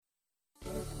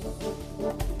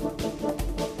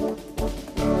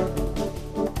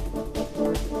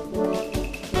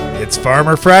It's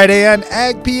Farmer Friday on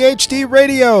Ag PhD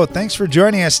Radio. Thanks for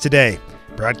joining us today.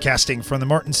 Broadcasting from the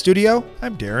Morton Studio,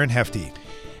 I'm Darren Hefty.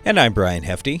 And I'm Brian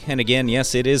Hefty. And again,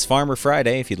 yes, it is Farmer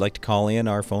Friday. If you'd like to call in,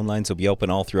 our phone lines will be open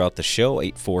all throughout the show,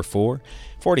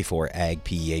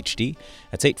 844-44-AG-PHD.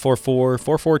 That's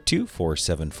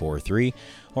 844-442-4743.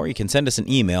 Or you can send us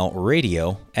an email,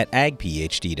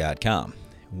 radio@agphd.com.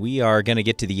 We are going to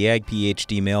get to the Ag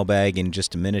PhD mailbag in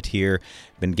just a minute here.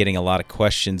 Been getting a lot of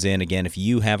questions in. Again, if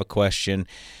you have a question,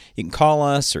 you can call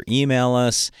us or email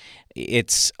us.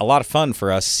 It's a lot of fun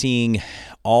for us seeing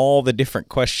all the different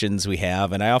questions we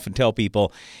have. And I often tell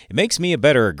people it makes me a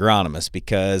better agronomist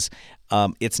because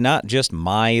it's not just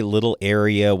my little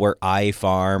area where I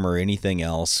farm or anything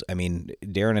else. I mean,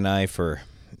 Darren and I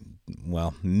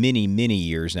many, many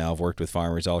years now have worked with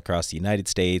farmers all across the United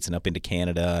States and up into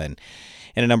Canada and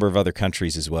a number of other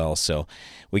countries as well. So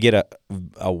we get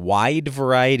a wide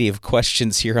variety of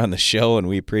questions here on the show, and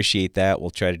we appreciate that.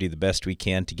 We'll try to do the best we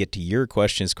can to get to your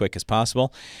questions as quick as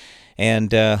possible.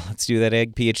 And let's do that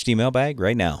Ag PhD mailbag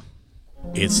right now.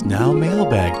 It's now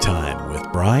mailbag time with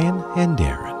Brian and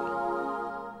Darren.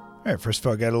 All right, first of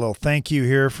all, I got a little thank you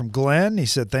here from Glenn. He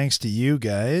said thanks to you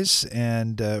guys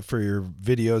and for your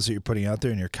videos that you're putting out there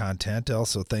and your content.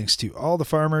 Also, thanks to all the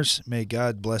farmers. May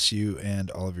God bless you and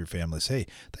all of your families. Hey,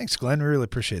 thanks, Glenn. We really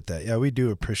appreciate that. Yeah, we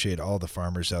do appreciate all the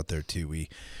farmers out there, too. We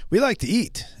like to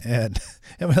eat, and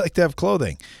we like to have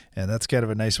clothing, and that's kind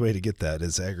of a nice way to get that,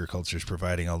 is agriculture is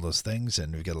providing all those things,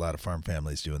 and we've got a lot of farm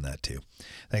families doing that, too.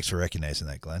 Thanks for recognizing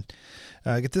that, Glenn.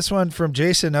 I get this one from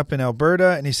Jason up in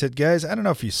Alberta, and he said, guys, I don't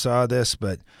know if you saw this,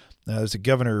 but there's a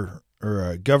government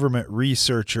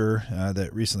researcher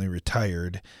that recently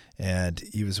retired, and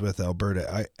he was with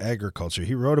Alberta Agriculture.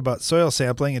 He wrote about soil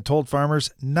sampling and told farmers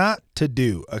not to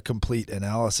do a complete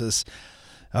analysis.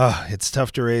 It's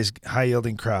tough to raise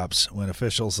high-yielding crops when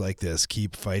officials like this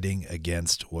keep fighting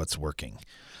against what's working.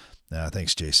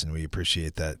 Thanks, Jason. We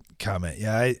appreciate that comment.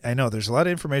 Yeah, I know there's a lot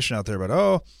of information out there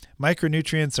about,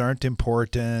 micronutrients aren't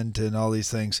important and all these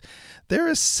things. They're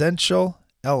essential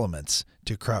elements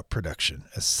to crop production,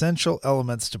 essential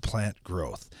elements to plant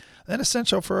growth, and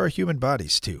essential for our human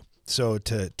bodies too. So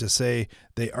to say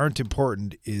they aren't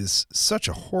important is such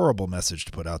a horrible message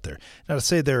to put out there. Now, to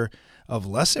say they're of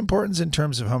less importance in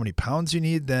terms of how many pounds you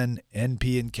need than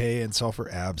NP and K and sulfur,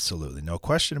 absolutely. No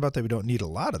question about that. We don't need a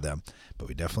lot of them, but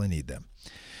we definitely need them.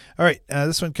 All right,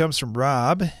 this one comes from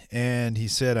Rob, and he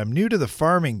said, I'm new to the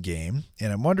farming game,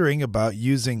 and I'm wondering about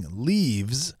using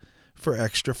leaves for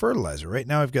extra fertilizer. Right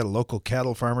now, I've got a local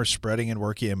cattle farmer spreading and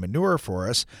working in manure for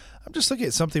us. I'm just looking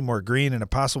at something more green and a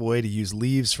possible way to use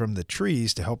leaves from the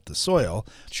trees to help the soil.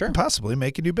 Sure. And possibly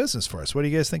make a new business for us. What do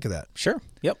you guys think of that? Sure.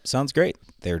 Yep. Sounds great.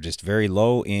 They're just very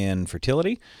low in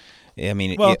fertility. I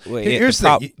mean, here's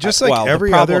the thing. Just like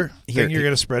every other thing you're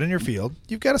going to spread in your field,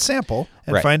 you've got to sample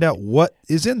and find out what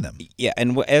is in them. Yeah,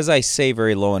 and as I say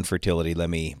very low in fertility, let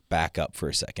me back up for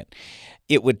a second.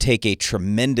 It would take a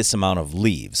tremendous amount of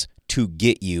leaves to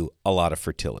get you a lot of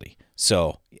fertility.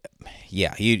 So,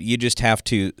 yeah, you just have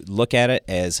to look at it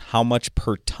as how much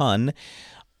per ton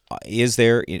is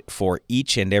there for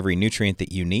each and every nutrient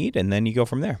that you need, and then you go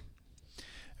from there.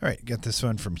 All right, got this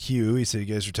one from Hugh. He said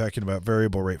you guys are talking about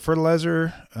variable rate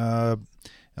fertilizer. I'll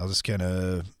just kind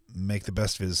of make the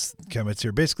best of his comments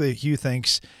here. Basically, Hugh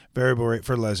thinks variable rate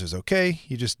fertilizer is okay.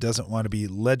 He just doesn't want to be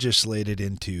legislated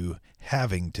into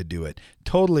having to do it.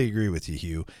 Totally agree with you,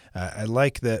 Hugh. I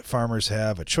like that farmers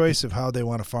have a choice of how they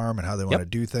want to farm and how they want to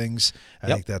do things. I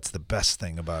think that's the best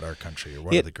thing about our country, or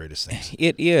one of the greatest things.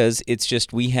 It is. It's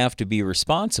just we have to be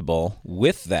responsible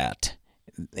with that.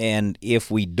 And if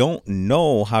we don't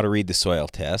know how to read the soil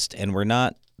test and we're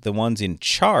not the ones in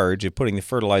charge of putting the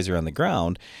fertilizer on the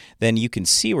ground, then you can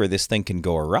see where this thing can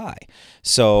go awry.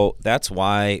 So that's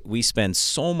why we spend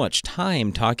so much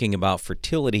time talking about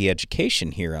fertility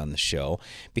education here on the show,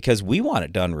 because we want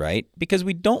it done right, because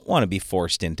we don't want to be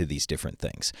forced into these different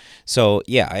things. So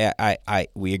yeah,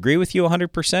 we agree with you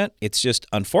 100%. It's just,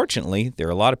 unfortunately, there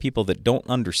are a lot of people that don't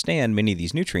understand many of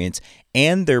these nutrients,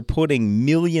 and they're putting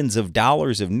millions of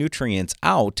dollars of nutrients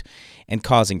out and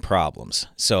causing problems.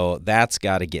 So that's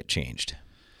got to get changed.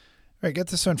 All right, got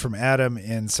this one from Adam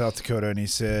in South Dakota, and he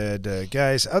said,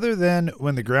 guys, other than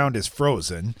when the ground is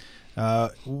frozen,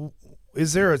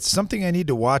 is there something I need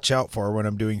to watch out for when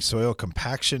I'm doing soil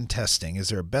compaction testing? Is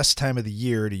there a best time of the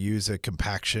year to use a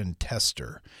compaction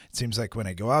tester? It seems like when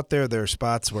I go out there, there are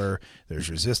spots where there's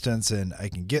resistance, and I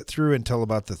can get through until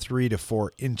about the 3 to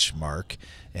 4 inch mark,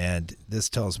 and this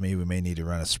tells me we may need to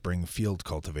run a spring field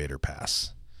cultivator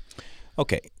pass.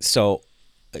 Okay, so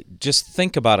just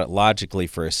think about it logically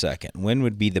for a second. When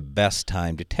would be the best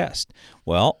time to test?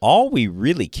 Well, all we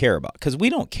really care about, because we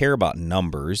don't care about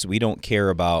numbers, we don't care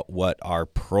about what our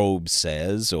probe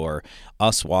says or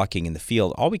us walking in the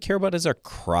field. All we care about is our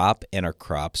crop and our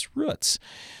crop's roots.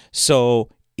 So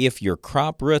if your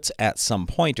crop roots at some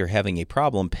point are having a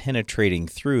problem penetrating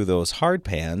through those hard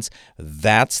pans,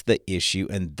 that's the issue,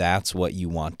 and that's what you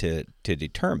want to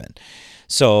determine.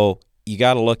 So you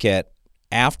got to look at,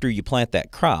 after you plant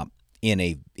that crop,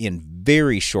 in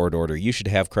very short order, you should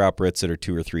have crop roots that are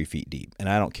 2 or 3 feet deep. And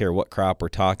I don't care what crop we're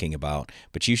talking about,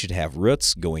 but you should have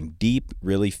roots going deep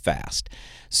really fast.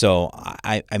 So,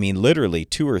 I mean, literally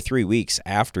 2 or 3 weeks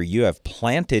after you have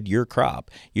planted your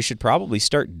crop, you should probably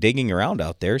start digging around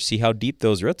out there, see how deep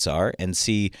those roots are, and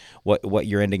see what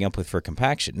you're ending up with for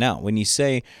compaction. Now, when you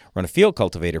say run a field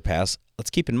cultivator pass, let's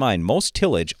keep in mind, most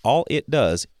tillage, all it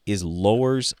does is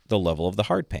lowers the level of the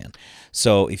hard pan.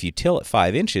 So if you till at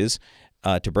 5 inches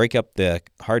to break up the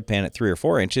hard pan at 3 or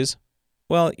 4 inches,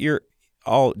 well, you're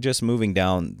all just moving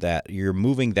down that, you're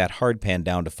moving that hard pan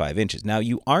down to 5 inches. Now,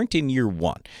 you aren't in year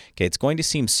 1. Okay, it's going to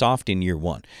seem soft in year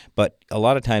 1, but a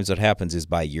lot of times what happens is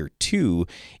by year 2,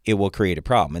 it will create a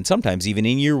problem. And sometimes even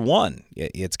in year 1,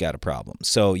 it's got a problem.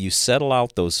 So you settle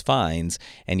out those fines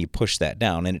and you push that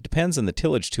down. And it depends on the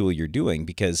tillage tool you're doing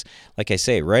because, like I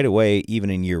say, right away,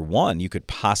 even in year 1, you could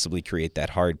possibly create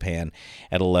that hard pan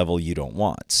at a level you don't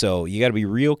want. So you got to be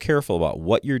real careful about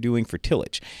what you're doing for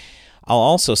tillage. I'll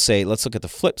also say, let's look at the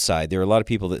flip side. There are a lot of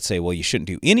people that say, well, you shouldn't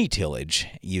do any tillage,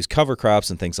 use cover crops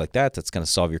and things like that. That's going to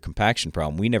solve your compaction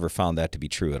problem. We never found that to be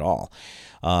true at all.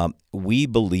 We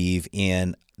believe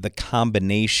in the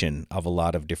combination of a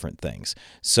lot of different things.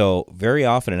 So very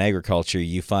often in agriculture,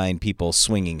 you find people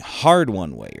swinging hard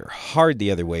one way or hard the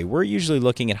other way. We're usually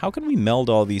looking at how can we meld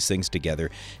all these things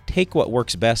together, take what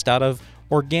works best out of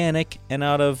organic and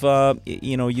out of,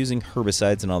 using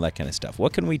herbicides and all that kind of stuff.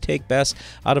 What can we take best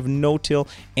out of no-till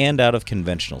and out of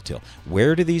conventional till?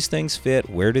 Where do these things fit?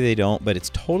 Where do they don't? But it's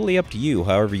totally up to you,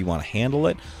 however you want to handle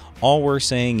it. All we're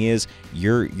saying is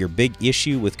your big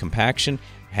issue with compaction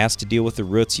has to deal with the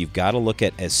roots. You've got to look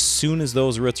at as soon as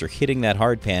those roots are hitting that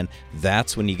hard pan,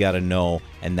 that's when you got to know,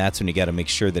 and that's when you got to make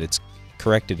sure that it's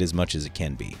corrected as much as it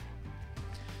can be.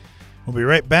 We'll be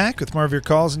right back with more of your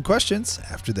calls and questions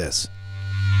after this.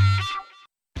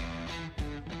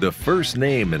 The first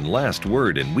name and last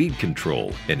word in weed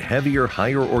control in heavier,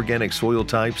 higher organic soil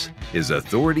types is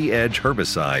Authority Edge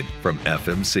herbicide from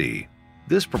FMC.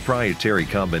 This proprietary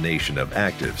combination of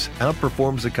actives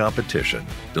outperforms the competition,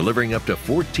 delivering up to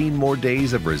 14 more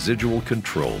days of residual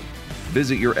control.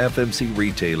 Visit your FMC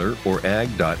retailer or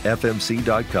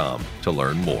ag.fmc.com to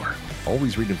learn more.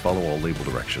 Always read and follow all label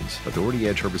directions. Authority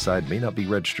Edge herbicide may not be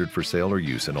registered for sale or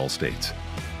use in all states.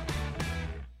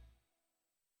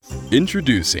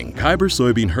 Introducing Kyber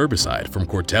Soybean Herbicide from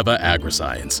Corteva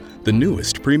Agriscience, the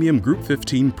newest premium Group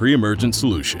 15 pre-emergent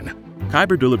solution.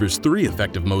 Kyber delivers 3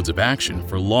 effective modes of action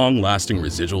for long-lasting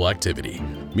residual activity,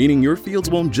 meaning your fields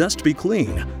won't just be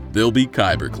clean, they'll be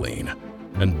Kyber clean.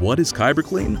 And what is Kyber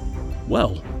clean?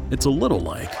 Well, it's a little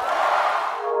like...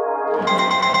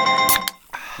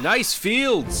 Nice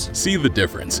fields! See the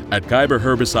difference at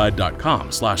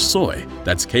kyberherbicide.com/soy.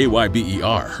 That's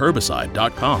KYBER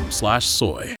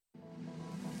herbicide.com/soy.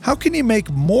 How can you make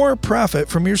more profit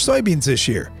from your soybeans this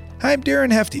year? I'm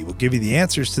Darren Hefty. We'll give you the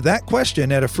answers to that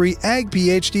question at a free Ag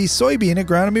PhD Soybean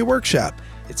Agronomy Workshop.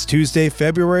 It's Tuesday,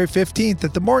 February 15th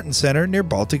at the Morton Center near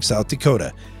Baltic, South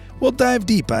Dakota. We'll dive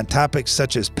deep on topics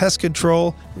such as pest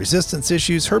control, resistance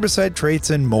issues, herbicide traits,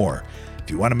 and more.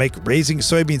 If you want to make raising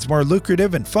soybeans more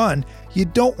lucrative and fun, you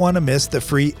don't want to miss the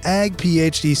free Ag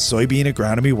PhD Soybean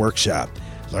Agronomy Workshop.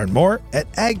 Learn more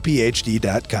at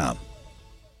agphd.com.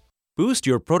 Boost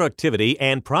your productivity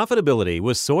and profitability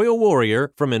with Soil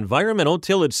Warrior from Environmental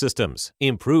Tillage Systems.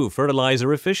 Improve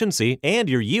fertilizer efficiency and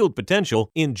your yield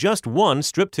potential in just one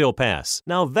strip till pass.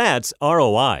 Now that's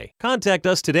ROI. Contact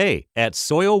us today at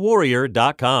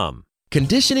soilwarrior.com.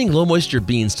 Conditioning low-moisture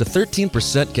beans to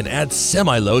 13% can add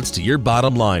semi-loads to your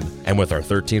bottom line. And with our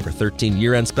 13 for 13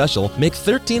 year-end special, make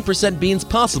 13% beans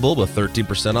possible with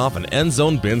 13% off an end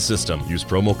zone bin system. Use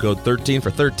promo code 13 for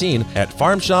 13 at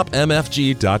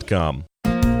farmshopmfg.com.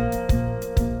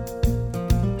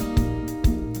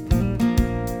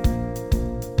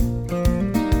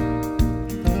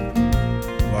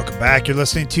 Welcome back. You're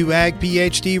listening to Ag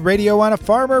PhD Radio on a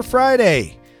Farmer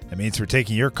Friday. That means we're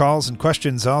taking your calls and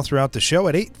questions all throughout the show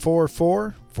at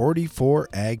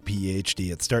 844-44-AG-PhD.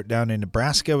 Let's start down in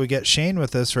Nebraska. We got Shane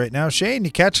with us right now. Shane,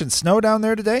 you catching snow down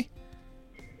there today?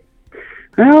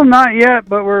 Well, not yet,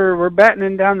 but we're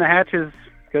battening down the hatches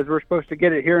because we're supposed to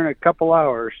get it here in a couple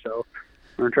hours. So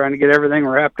we're trying to get everything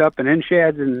wrapped up and in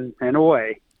sheds and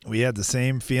away. We had the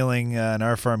same feeling on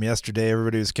our farm yesterday.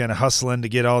 Everybody was kind of hustling to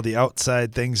get all the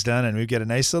outside things done, and we've got a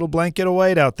nice little blanket of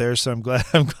white out there, so I'm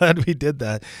glad we did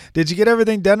that. Did you get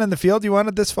everything done in the field you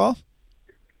wanted this fall?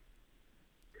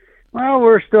 Well,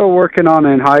 we're still working on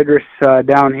anhydrous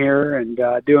down here and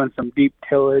doing some deep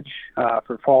tillage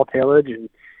for fall tillage, and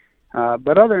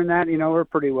but other than that, we're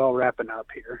pretty well wrapping up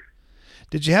here.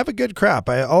 Did you have a good crop?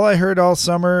 All I heard all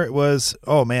summer was,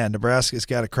 "Oh man, Nebraska's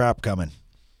got a crop coming."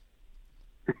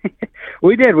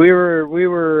 We did. We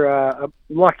were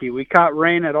lucky. We caught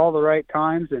rain at all the right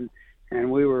times,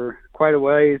 and we were quite a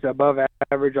ways above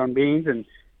average on beans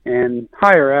and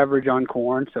higher average on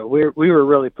corn. So we were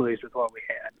really pleased with what we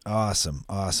had.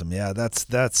 Awesome. Yeah,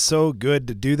 that's so good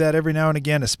to do that every now and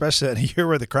again, especially in a year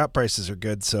where the crop prices are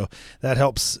good. So that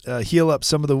helps heal up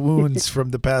some of the wounds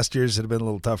from the past years that have been a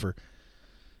little tougher.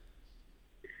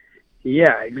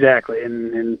 Yeah, exactly.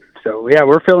 And so, yeah,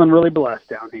 we're feeling really blessed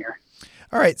down here.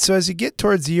 All right, so as you get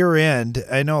towards year end,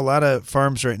 I know a lot of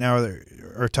farms right now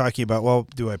are talking about, well,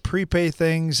 do I prepay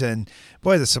things? And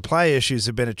boy, the supply issues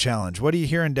have been a challenge. What are you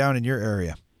hearing down in your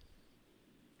area?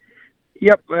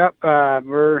 Yep.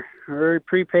 We're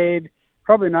prepaid,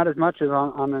 probably not as much as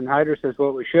on anhydrous as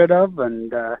what we should have,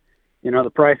 and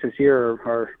the prices here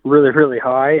are really, really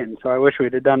high, and so I wish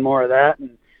we'd have done more of that.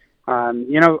 And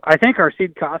I think our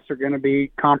seed costs are going to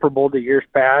be comparable to years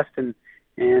past, and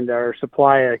our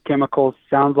supply of chemicals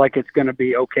sounds like it's going to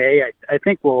be okay. I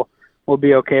think we'll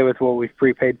be okay with what we've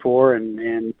prepaid for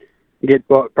and get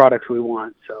what products we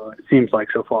want. So it seems like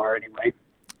so far anyway.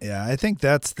 Yeah, I think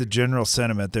that's the general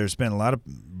sentiment. There's been a lot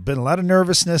of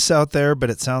nervousness out there,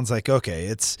 but it sounds like okay,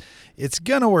 it's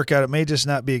gonna work out. It may just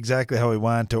not be exactly how we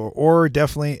want, or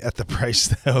definitely at the price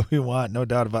that we want, no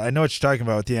doubt about it. I know what you're talking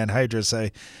about with the anhydrous.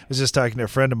 I was just talking to a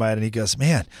friend of mine, and he goes,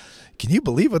 "Man, can you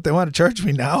believe what they want to charge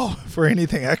me now for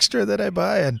anything extra that I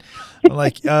buy?" And I'm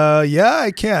like, yeah, I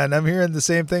can. I'm hearing the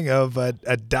same thing of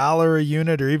 $1 a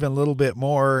unit or even a little bit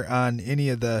more on any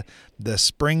of the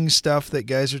spring stuff that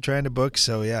guys are trying to book.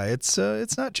 So yeah, it's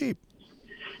not cheap.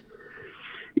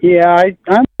 Yeah,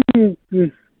 I'm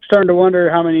starting to wonder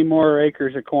how many more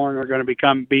acres of corn are going to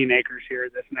become bean acres here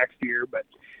this next year. But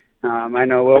I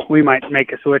know we might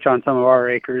make a switch on some of our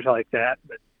acres like that,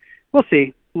 but we'll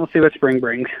see. We'll see what spring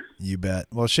brings. You bet.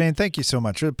 Well, Shane, thank you so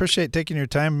much. Really appreciate taking your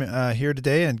time here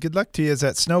today, and good luck to you as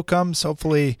that snow comes.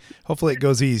 Hopefully it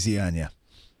goes easy on you.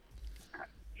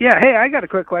 Yeah. Hey, I got a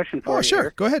quick question for you. Oh,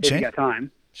 sure. Go ahead, Shane. If you got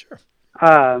time. Sure.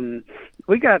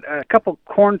 We got a couple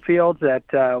cornfields that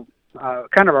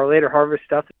kind of our later harvest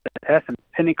stuff that has some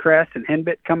pennycress and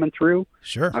henbit coming through.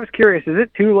 Sure. I was curious, is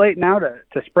it too late now to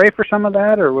spray for some of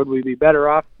that, or would we be better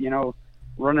off,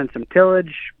 running some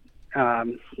tillage?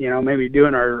 Maybe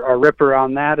doing our ripper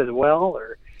on that as well,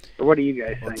 or what do you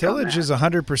guys think? Tillage is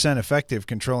 100% effective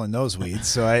controlling those weeds,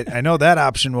 so I know that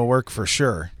option will work for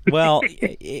sure. Well,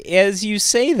 as you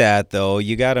say that, though,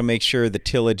 you got to make sure the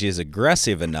tillage is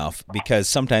aggressive enough, because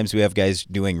sometimes we have guys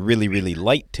doing really, really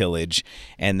light tillage,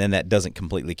 and then that doesn't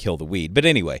completely kill the weed. But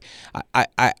anyway,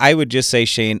 I would just say,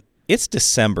 Shane, it's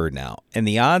December now, and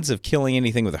the odds of killing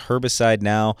anything with a herbicide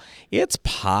now, it's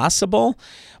possible,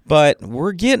 but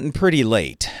we're getting pretty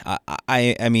late.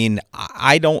 I mean,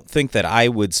 I don't think that I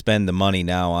would spend the money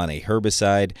now on a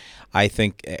herbicide. I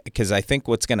think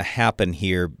what's going to happen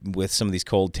here with some of these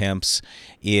cold temps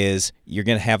is you're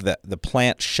going to have the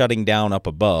plant shutting down up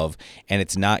above, and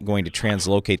it's not going to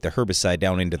translocate the herbicide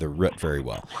down into the root very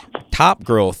well. Top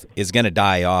growth is going to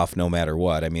die off no matter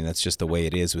what. I mean, that's just the way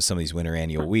it is with some of these winter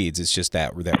annual weeds. It's just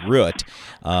that root,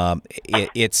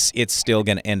 it's still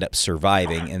going to end up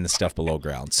surviving in the stuff below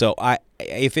ground. So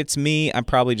if it's me, I'm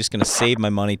probably just going to save my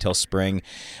money till spring.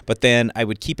 But then I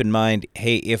would keep in mind,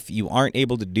 hey, if you aren't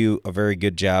able to do a very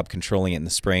good job controlling it in the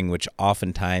spring, which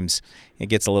oftentimes it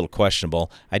gets a little questionable,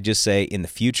 I'd just say in the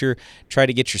future, try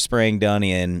to get your spraying done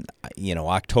in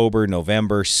October,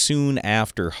 November, soon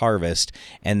after harvest,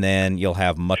 and then you'll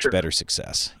have much better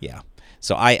success. Yeah.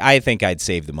 So I think I'd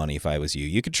save the money if I was you.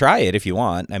 You could try it if you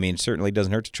want. I mean, it certainly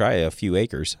doesn't hurt to try a few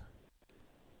acres.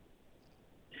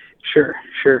 Sure.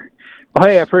 Well,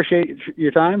 hey, I appreciate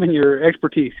your time and your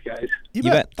expertise, guys. You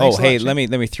bet. Oh, hey, let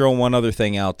me throw one other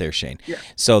thing out there, Shane. Yeah.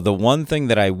 So the one thing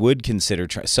that I would consider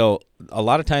so a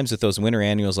lot of times with those winter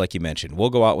annuals, like you mentioned, we'll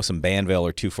go out with some Banville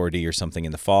or 2,4-D or something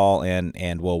in the fall,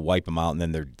 and we'll wipe them out, and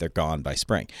then they're gone by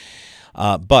spring.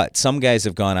 But some guys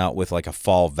have gone out with like a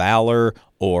Fall Valor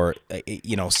or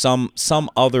some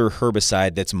other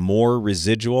herbicide that's more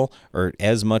residual or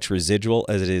as much residual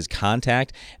as it is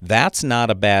contact. That's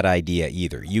not a bad idea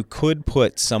either. You could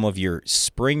put some of your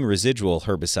spring residual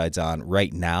herbicides on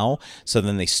right now, so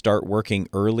then they start working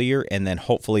earlier, and then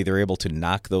hopefully they're able to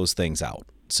knock those things out.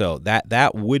 So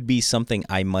that would be something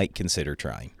I might consider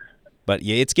trying. But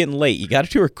yeah, it's getting late. You got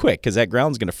to do it quick because that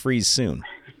ground's going to freeze soon.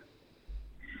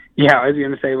 Yeah, I was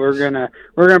going to say we're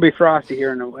gonna be frosty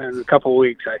here in a couple of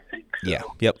weeks, I think. So. Yeah,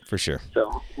 yep, for sure. So,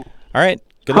 all right,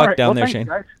 good luck down there, thanks, Shane.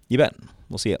 Guys. You bet.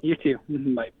 We'll see you. You too.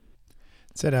 Bye.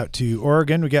 Let's head out to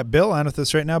Oregon. We got Bill on with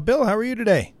us right now. Bill, how are you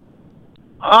today?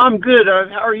 I'm good.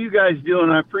 How are you guys doing?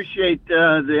 I appreciate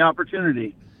the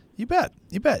opportunity. You bet.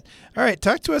 All right,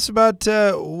 talk to us about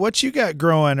what you got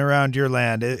growing around your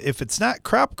land. If it's not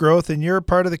crop growth in your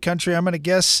part of the country, I'm going to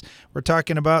guess we're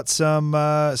talking about some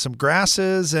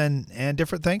grasses and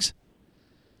different things.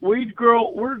 We're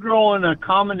growing a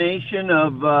combination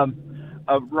of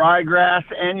ryegrass,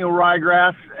 annual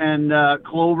ryegrass, and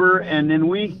clover, and then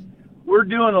we're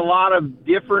doing a lot of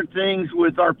different things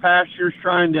with our pastures,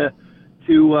 trying to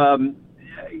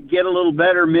get a little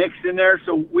better mix in there.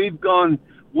 So we've gone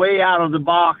way out of the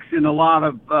box in with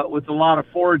a lot of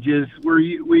forages.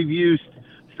 We've used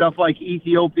stuff like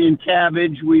Ethiopian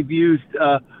cabbage. We're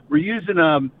using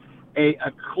a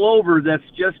clover that's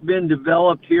just been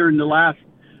developed here in the last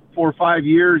 4 or 5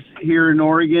 years here in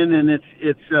Oregon, and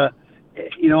it's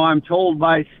I'm told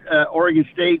by Oregon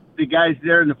State, the guys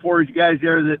there and the forage guys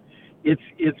there, that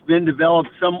it's been developed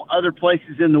some other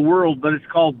places in the world, but it's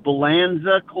called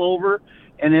Balanza clover.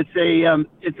 And it's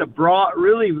a broad,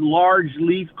 really large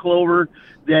leaf clover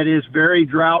that is very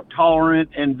drought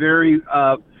tolerant and very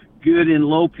good in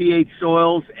low pH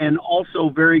soils, and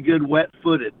also very good wet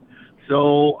footed.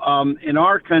 So in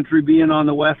our country, being on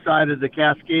the west side of the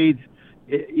Cascades,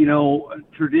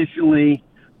 traditionally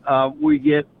we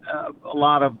get a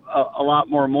lot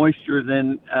more moisture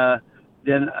than a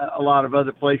lot of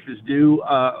other places do.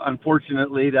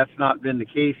 Unfortunately, that's not been the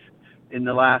case in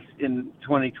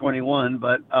 2021,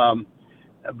 but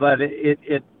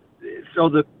so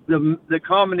the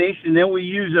combination. Then we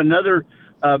use another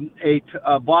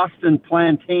a Boston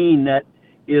plantain that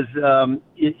is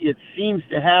it seems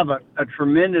to have a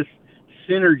tremendous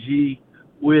synergy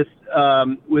with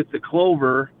the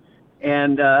clover,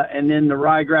 and then the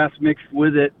ryegrass mixed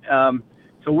with it.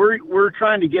 So we're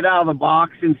trying to get out of the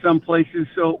box in some places.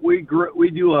 So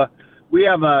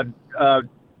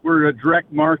we're a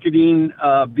direct marketing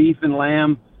beef and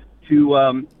lamb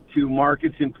to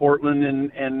markets in Portland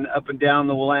and up and down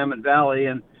the Willamette Valley,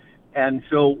 and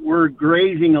so we're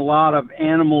grazing a lot of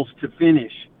animals to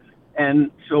finish,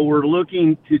 and so we're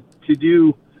looking to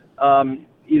do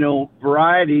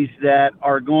varieties that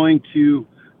are going to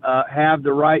have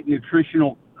the right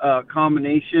nutritional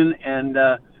combination, and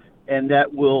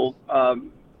that will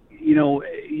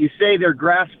you say they're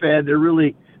grass fed, they're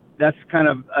really, that's kind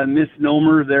of a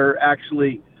misnomer. They're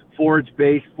actually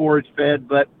forage-based, forage-fed,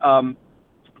 but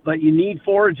you need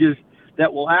forages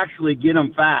that will actually get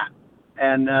them fat,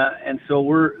 and so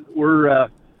we're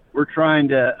trying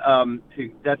to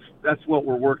that's what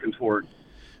we're working toward.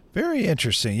 Very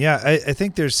interesting. Yeah, I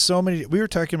think there's so many. We were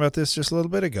talking about this just a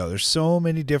little bit ago. There's so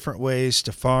many different ways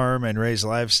to farm and raise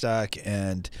livestock,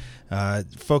 and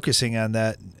focusing on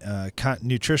that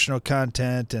nutritional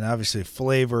content and obviously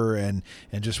flavor and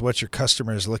just what your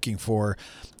customer is looking for.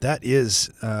 That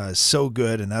is so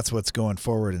good, and that's what's going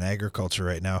forward in agriculture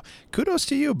right now. Kudos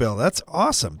to you, Bill. That's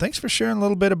awesome. Thanks for sharing a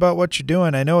little bit about what you're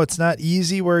doing. I know it's not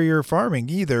easy where you're farming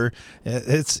either.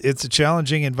 It's a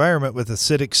challenging environment with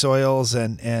acidic soils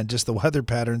and just the weather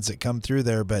patterns that come through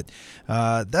there, but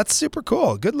that's super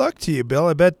cool. Good luck to you, Bill.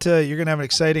 I bet you're going to have an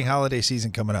exciting holiday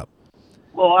season coming up.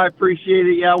 Well, I appreciate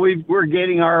it. Yeah, we're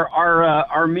getting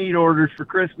our meat orders for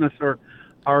Christmas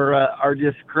are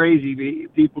just crazy.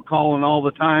 People calling all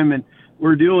the time, and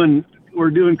we're doing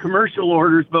commercial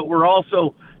orders, but we're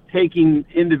also taking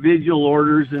individual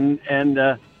orders, and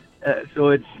so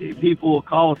it's people will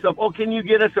call us up. Oh, can you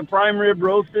get us a prime rib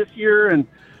roast this year? And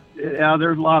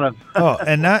there's a lot of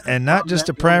and not just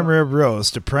a prime rib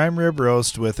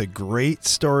roast with a great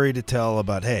story to tell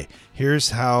about, hey, here's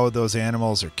how those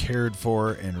animals are cared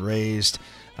for and raised.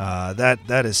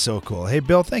 That is so cool. Hey,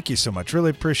 Bill, thank you so much.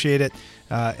 Really appreciate it,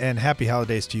 and happy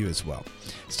holidays to you as well.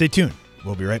 Stay tuned.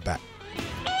 We'll be right back.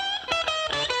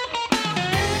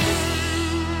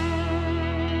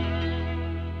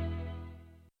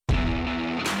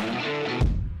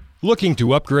 Looking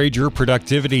to upgrade your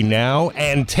productivity now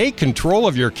and take control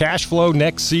of your cash flow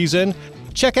next season?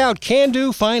 Check out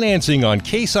Can-Do financing on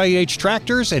Case IH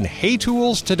tractors and hay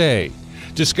tools today.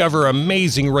 Discover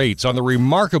amazing rates on the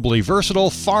remarkably versatile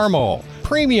Farmall,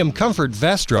 premium comfort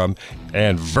Vestrum,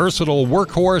 and versatile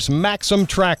workhorse Maxim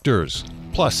tractors.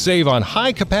 Plus, save on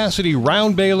high-capacity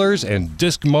round balers and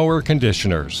disc mower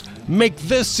conditioners. Make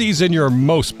this season your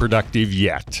most productive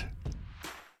yet.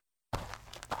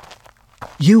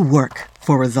 You work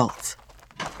for results.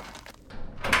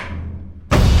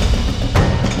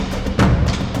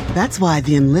 That's why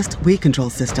the Enlist Weed Control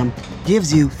System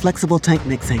gives you flexible tank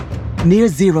mixing, near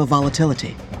zero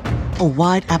volatility, a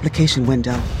wide application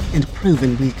window, and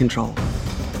proven weed control.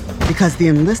 Because the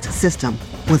Enlist system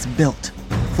was built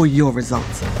for your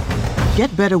results.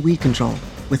 Get better weed control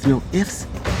with no ifs,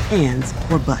 ands,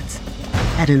 or buts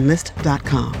at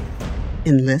Enlist.com.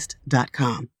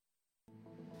 Enlist.com.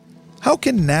 How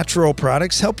can natural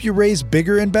products help you raise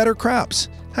bigger and better crops?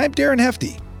 I'm Darren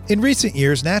Hefty. In recent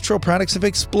years, natural products have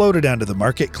exploded onto the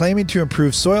market, claiming to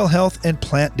improve soil health and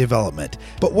plant development.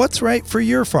 But what's right for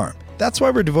your farm? That's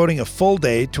why we're devoting a full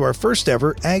day to our first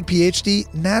ever Ag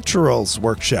PhD Naturals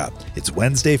Workshop. It's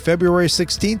Wednesday, February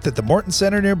 16th at the Morton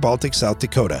Center near Baltic, South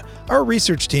Dakota. Our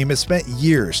research team has spent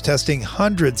years testing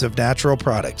hundreds of natural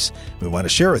products. We want to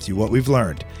share with you what we've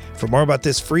learned. For more about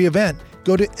this free event,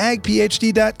 go to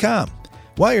agphd.com.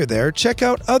 While you're there, check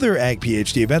out other Ag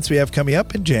PhD events we have coming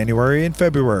up in January and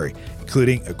February,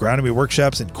 including agronomy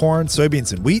workshops in corn,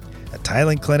 soybeans, and wheat, a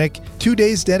tiling clinic, 2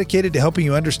 days dedicated to helping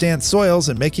you understand soils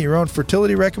and making your own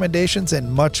fertility recommendations, and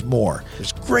much more.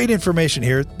 There's great information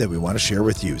here that we want to share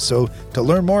with you. So to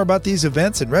learn more about these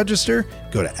events and register,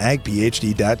 go to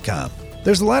agphd.com.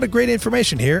 There's a lot of great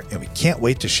information here, and we can't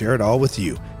wait to share it all with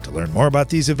you. To learn more about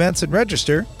these events and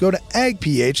register, go to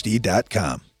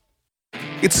agphd.com.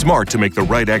 It's smart to make the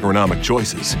right agronomic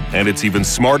choices, and it's even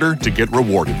smarter to get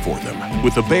rewarded for them.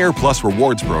 With the Bayer Plus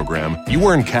Rewards program, you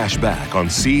earn cash back on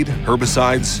seed,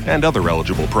 herbicides, and other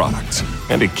eligible products.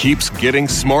 And it keeps getting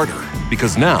smarter,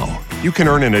 because now you can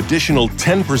earn an additional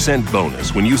 10%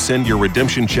 bonus when you send your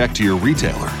redemption check to your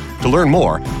retailer. To learn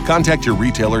more, contact your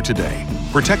retailer today.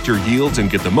 Protect your yields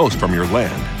and get the most from your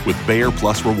land with Bayer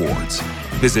Plus Rewards.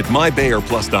 Visit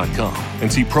mybayerplus.com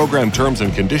and see program terms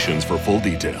and conditions for full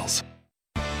details.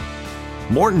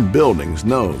 Morton Buildings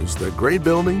knows that great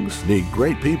buildings need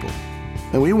great people,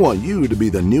 and we want you to be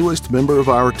the newest member of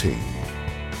our team.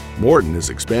 Morton is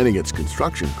expanding its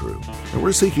construction crew, and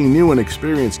we're seeking new and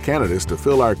experienced candidates to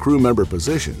fill our crew member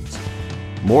positions.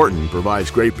 Morton provides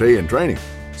great pay and training,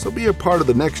 so be a part of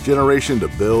the next generation to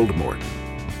build Morton.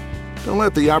 Don't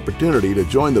let the opportunity to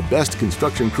join the best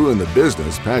construction crew in the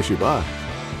business pass you by.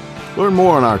 Learn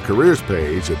more on our careers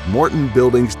page at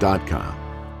mortonbuildings.com.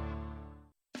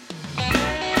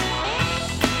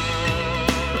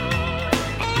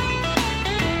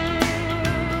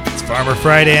 Farmer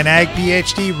Friday and Ag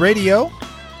PhD Radio.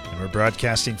 And we're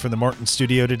broadcasting from the Morton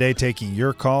studio today, taking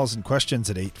your calls and questions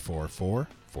at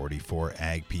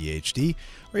 844-44-AG-PhD,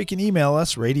 or you can email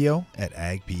us,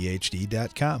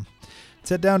 radio@agphd.com. Let's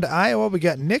head down to Iowa. We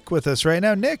got Nick with us right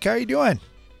now. Nick, how are you doing?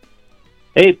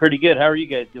 Hey, pretty good. How are you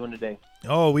guys doing today?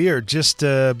 Oh, we are just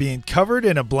being covered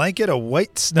in a blanket of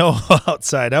white snow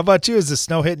outside. How about you? Is the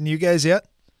snow hitting you guys yet?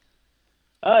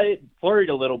 It flurried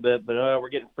a little bit, but we're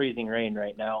getting freezing rain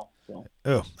right now. So.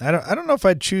 Oh, I don't know if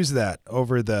I'd choose that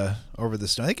over the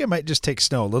snow. I think I might just take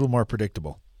snow, a little more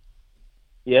predictable.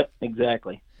 Yep,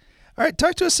 exactly. All right,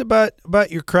 talk to us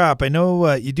about your crop. I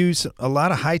know you do a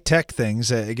lot of high-tech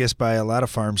things, I guess, by a lot of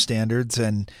farm standards,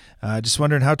 and just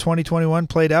wondering how 2021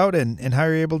 played out and how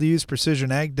you're able to use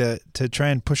Precision Ag to try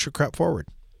and push your crop forward.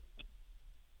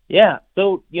 Yeah,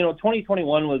 so,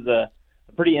 2021 was a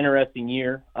pretty interesting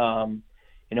year.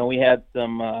 We had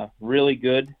some really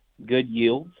good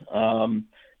yields,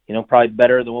 probably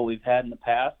better than what we've had in the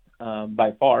past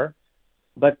by far.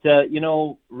 But,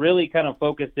 really kind of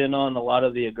focused in on a lot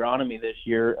of the agronomy this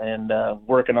year and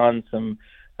working on some,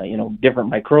 different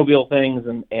microbial things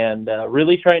and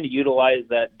really trying to utilize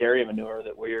that dairy manure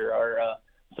that we are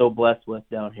so blessed with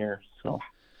down here. So.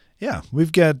 Yeah,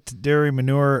 we've got dairy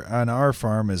manure on our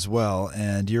farm as well,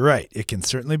 and you're right. It can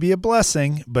certainly be a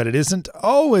blessing, but it isn't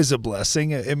always a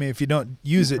blessing. I mean, if you don't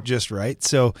use it just right.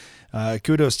 So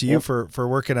kudos to you for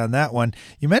working on that one.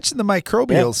 You mentioned the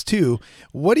microbials too.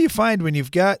 What do you find when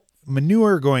you've got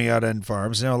manure going out on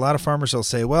farms? A lot of farmers will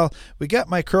say, well, we got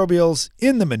microbials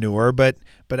in the manure, but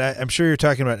I'm sure you're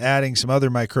talking about adding some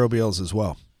other microbials as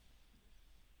well.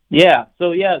 Yeah,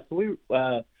 so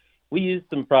we used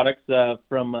some products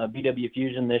from BW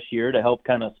Fusion this year to help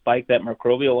kind of spike that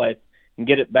microbial life and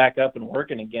get it back up and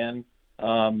working again.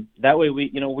 That way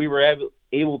we were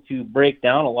able to break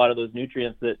down a lot of those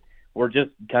nutrients that we're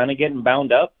just kind of getting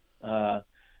bound up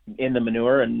in the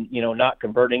manure and, not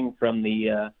converting from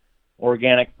the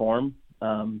organic form.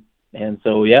 And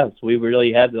so, yes, we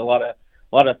really had a lot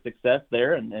of success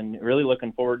there, and really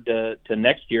looking forward to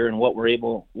next year and what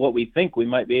we think we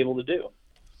might be able to do.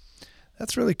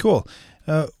 That's really cool.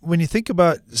 When you think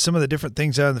about some of the different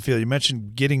things out in the field, you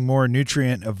mentioned getting more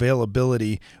nutrient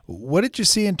availability. What did you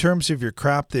see in terms of your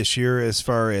crop this year as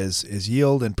far as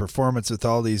yield and performance with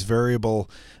all these variable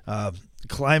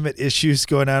climate issues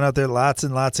going on out there? Lots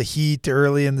and lots of heat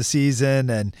early in the season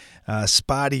and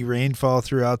spotty rainfall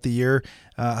throughout the year.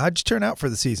 How'd you turn out for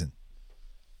the season?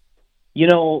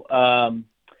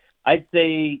 I'd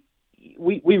say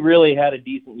we really had a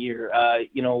decent year.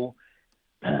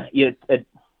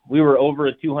 We were over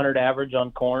a 200 average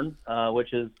on corn,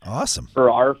 which is awesome for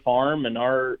our farm and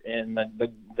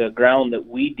the ground that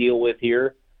we deal with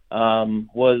here.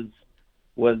 Is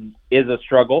a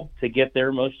struggle to get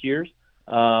there most years.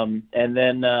 And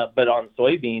then, but on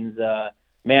soybeans,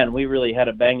 man, we really had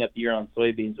a bang up year on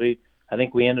soybeans. I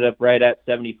think we ended up right at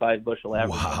 75 bushel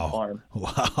average on the farm.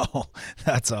 Wow.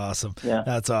 That's awesome. Yeah.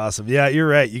 That's awesome. Yeah, you're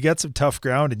right. You got some tough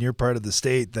ground in your part of the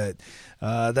state that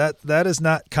is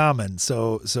not common.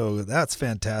 So that's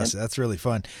fantastic. That's really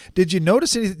fun. Did you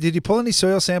notice did you pull any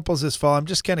soil samples this fall? I'm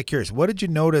just kind of curious. What did you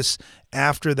notice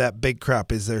after that big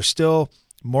crop? Is there still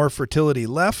more fertility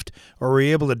left, or were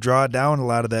you able to draw down a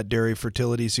lot of that dairy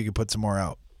fertility so you could put some more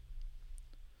out?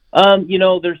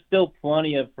 There's still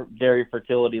plenty of dairy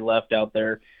fertility left out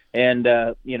there. And,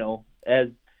 as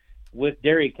with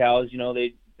dairy cows,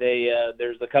 they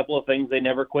there's a couple of things they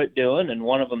never quit doing, and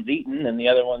one of them's eating, and the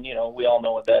other one, we all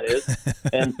know what that is.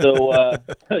 And so,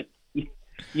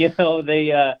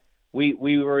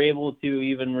 we were able to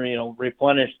even,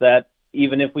 replenish that.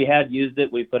 Even if we had used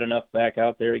it, we put enough back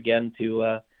out there again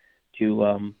to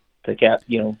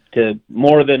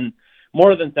more than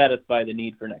satisfy the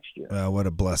need for next year. What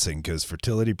a blessing, because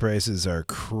fertility prices are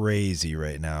crazy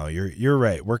right now. You're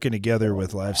right. Working together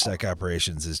with livestock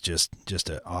operations is just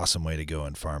an awesome way to go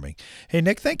in farming. Hey,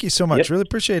 Nick, thank you so much. Yep. Really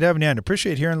appreciate having you on.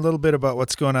 Appreciate hearing a little bit about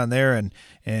what's going on there,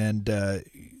 and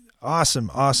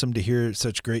awesome to hear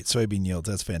such great soybean yields.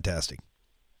 That's fantastic.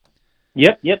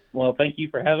 Yep. Well, thank you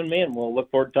for having me, and we'll look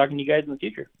forward to talking to you guys in the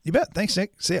future. You bet. Thanks,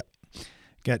 Nick. See ya.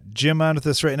 Got Jim on with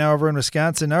us right now over in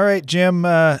Wisconsin. All right, Jim,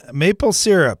 maple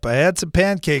syrup. I had some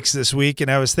pancakes this week,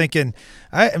 and I was thinking,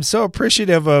 I am so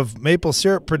appreciative of maple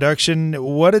syrup production.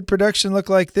 What did production look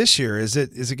like this year? Is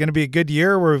it going to be a good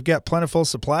year where we've got plentiful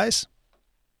supplies?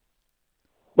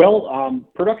 Well,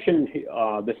 production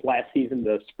this last season,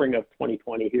 the spring of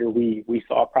 2020 here, we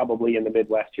saw probably in the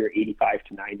Midwest here 85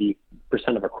 to 90%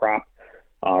 of a crop.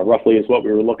 Roughly is what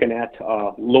we were looking at.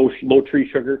 Low tree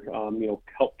sugar,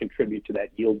 helped contribute to that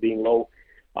yield being low.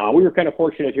 We were kind of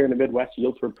fortunate here in the Midwest.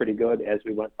 Yields were pretty good. As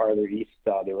we went farther east,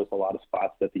 there was a lot of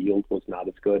spots that the yield was not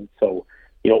as good. So,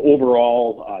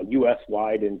 overall,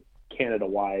 U.S.-wide and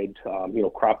Canada-wide,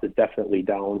 crop is definitely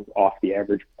down off the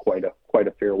average quite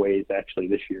a fair ways actually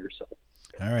this year. So.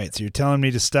 All right, so you're telling me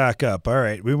to stock up. All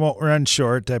right, we won't run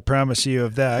short, I promise you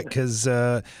of that, because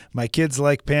my kids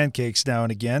like pancakes now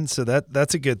and again, so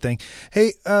that's a good thing.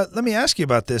 Hey, let me ask you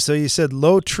about this. So you said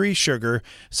low tree sugar.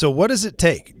 So what does it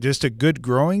take? Just a good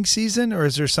growing season, or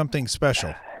is there something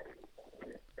special?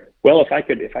 Well, if I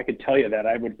could tell you that,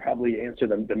 I would probably answer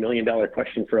the $1 million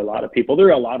question for a lot of people. There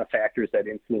are a lot of factors that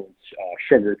influence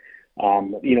sugar.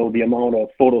 The amount of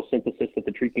photosynthesis that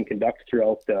the tree can conduct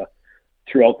throughout the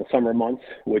summer months,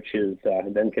 which is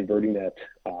then converting that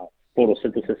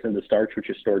photosynthesis into starch, which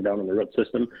is stored down in the root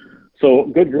system. So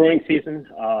good growing season,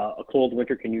 a cold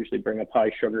winter can usually bring up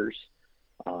high sugars,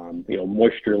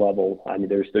 moisture level. I mean,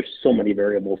 there's so many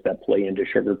variables that play into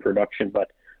sugar production,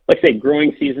 but like I say,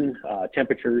 growing season,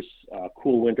 temperatures,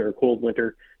 cool winter or cold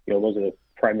winter, those are the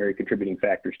primary contributing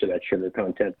factors to that sugar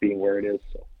content being where it is.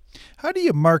 So. How do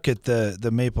you market the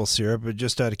maple syrup?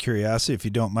 Just out of curiosity, if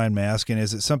you don't mind me asking,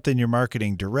 is it something you're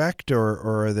marketing direct,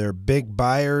 or are there big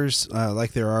buyers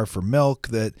like there are for milk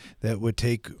that would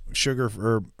take sugar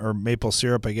or maple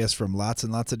syrup, I guess, from lots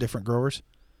and lots of different growers?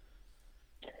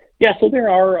 Yeah, so there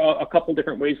are a couple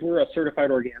different ways. We're a certified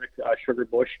organic sugar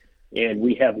bush, and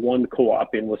we have one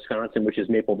co-op in Wisconsin, which is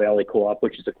Maple Valley Co-op,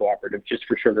 which is a cooperative just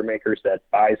for sugar makers that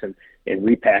buys and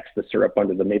repacks the syrup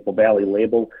under the Maple Valley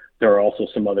label. There are also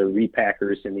some other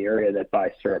repackers in the area that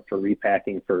buy syrup for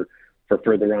repacking for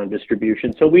further on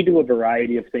distribution. So we do a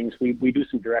variety of things. We do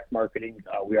some direct marketing.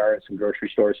 We are at some grocery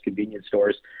stores, convenience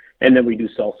stores, and then we do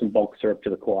sell some bulk syrup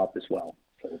to the co-op as well.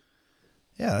 So.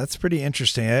 Yeah, that's pretty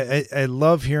interesting. I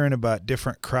love hearing about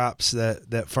different crops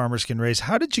that farmers can raise.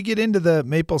 How did you get into the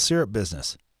maple syrup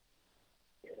business?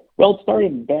 Well, it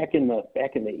started back in the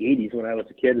 80s when I was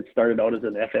a kid. It started out as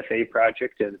an FFA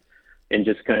project and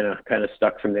just kind of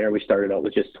stuck from there. We started out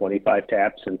with just 25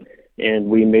 taps and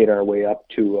we made our way up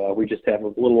to we just have a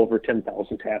little over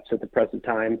 10,000 taps at the present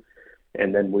time.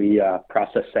 And then we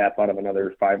process sap out of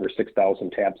another 5,000 or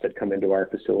 6,000 taps that come into our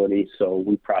facility. So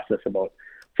we process about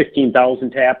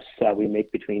 15,000 taps. We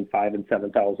make between 5,000 and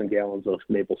 7,000 gallons of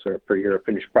maple syrup per year, a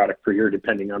finished product per year,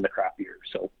 depending on the crop year.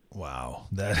 So, wow,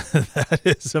 that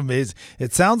is amazing.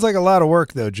 It sounds like a lot of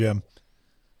work, though, Jim.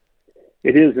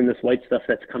 It is, and this white stuff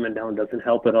that's coming down doesn't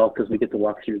help at all because we get to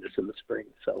walk through this in the spring.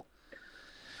 So.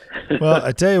 Well,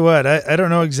 I tell you what, I don't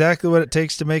know exactly what it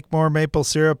takes to make more maple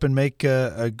syrup and make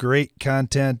a great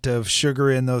content of sugar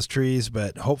in those trees,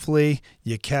 but hopefully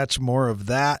you catch more of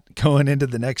that going into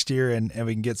the next year and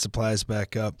we can get supplies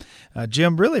back up.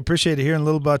 Jim, really appreciate hearing a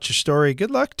little about your story.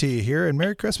 Good luck to you here and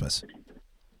Merry Christmas.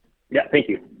 Yeah, thank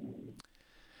you.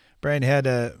 Brian had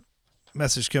a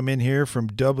message come in here from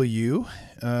W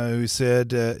who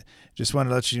said, just wanted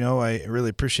to let you know I really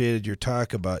appreciated your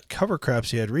talk about cover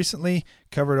crops you had recently.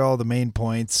 Covered all the main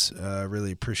points.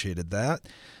 Really appreciated that.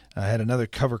 I had another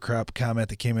cover crop comment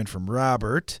that came in from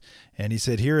Robert, and he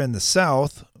said, here in the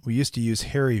South, we used to use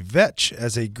hairy vetch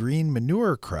as a green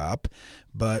manure crop,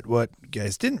 but what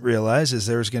guys didn't realize is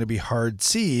there was going to be hard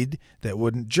seed that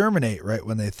wouldn't germinate right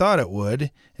when they thought it would,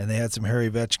 and they had some hairy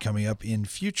vetch coming up in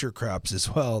future crops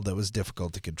as well that was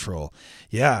difficult to control.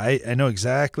 Yeah, I know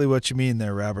exactly what you mean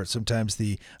there, Robert. Sometimes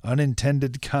the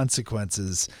unintended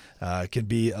consequences can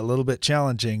be a little bit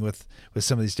challenging with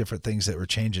some of these different things that were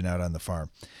changing out on the farm.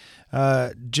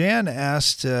 Jan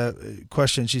asked a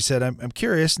question. She said, I'm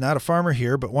curious, not a farmer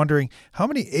here, but wondering how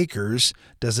many acres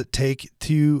does it take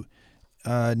to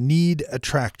need a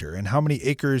tractor, and how many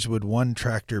acres would one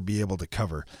tractor be able to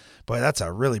cover? Boy, that's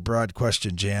a really broad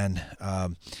question, Jan. I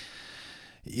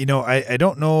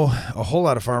don't know a whole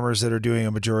lot of farmers that are doing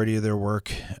a majority of their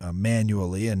work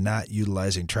manually and not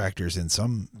utilizing tractors in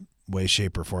some way,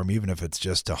 shape, or form, even if it's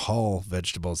just to haul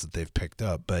vegetables that they've picked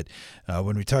up. But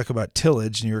when we talk about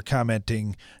tillage, and you were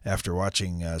commenting after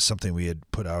watching something we had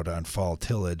put out on fall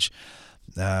tillage,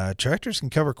 tractors can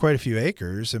cover quite a few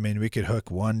acres. I mean, we could hook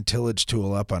one tillage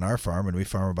tool up on our farm, and we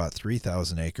farm about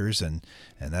 3,000 acres, and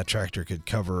that tractor could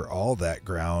cover all that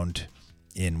ground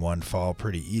in one fall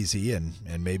pretty easy, and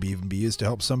maybe even be used to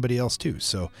help somebody else too.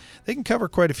 So they can cover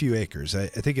quite a few acres. I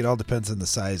think it all depends on the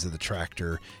size of the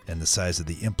tractor and the size of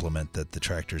the implement that the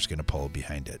tractor is going to pull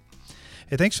behind it.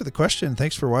 Hey, thanks for the question.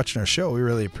 Thanks for watching our show. We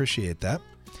really appreciate that.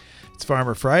 It's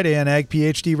Farmer Friday on Ag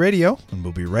PhD Radio, and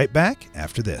we'll be right back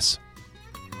after this.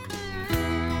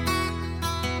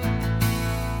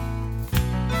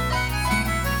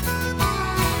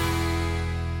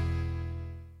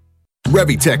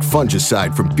 Revitec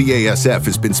fungicide from BASF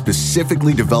has been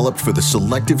specifically developed for the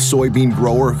selective soybean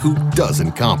grower who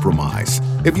doesn't compromise.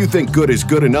 If you think good is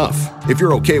good enough, if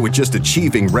you're okay with just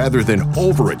achieving rather than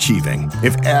overachieving,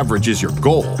 if average is your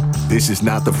goal, this is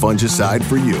not the fungicide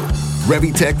for you.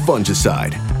 Revitec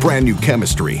fungicide, brand new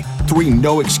chemistry, 3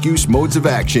 no-excuse modes of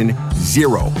action,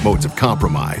 0 modes of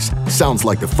compromise. Sounds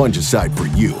like the fungicide for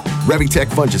you. Revitec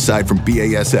fungicide from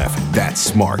BASF. That's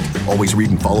smart. Always read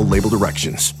and follow label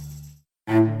directions.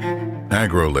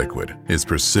 AgroLiquid is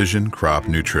precision crop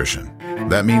nutrition.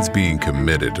 That means being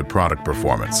committed to product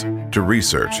performance, to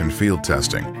research and field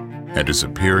testing, and to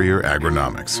superior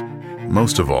agronomics.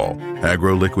 Most of all,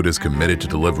 AgroLiquid is committed to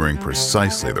delivering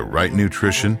precisely the right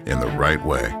nutrition in the right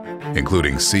way,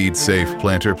 including seed-safe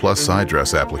planter plus side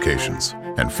dress applications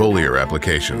and foliar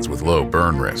applications with low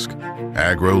burn risk.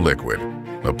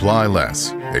 AgroLiquid. Apply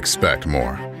less, expect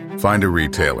more. Find a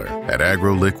retailer at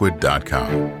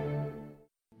agroliquid.com.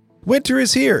 Winter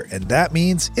is here, and that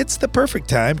means it's the perfect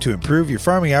time to improve your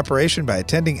farming operation by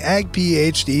attending Ag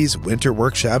PhD's winter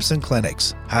workshops and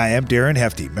clinics. Hi, I'm Darren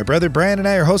Hefty. My brother Brian and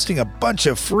I are hosting a bunch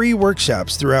of free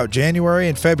workshops throughout January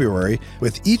and February,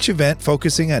 with each event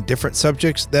focusing on different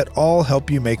subjects that all help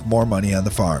you make more money on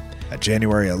the farm. On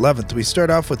January 11th, we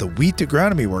start off with a wheat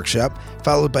agronomy workshop,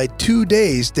 followed by 2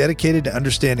 days dedicated to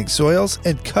understanding soils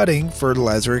and cutting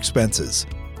fertilizer expenses.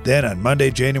 Then on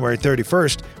Monday, January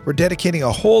 31st, we're dedicating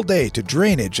a whole day to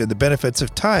drainage and the benefits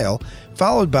of tile,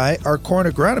 followed by our corn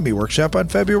agronomy workshop on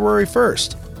February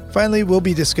 1st. Finally, we'll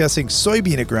be discussing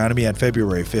soybean agronomy on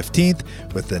February 15th,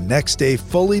 with the next day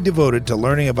fully devoted to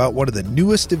learning about one of the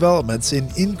newest developments in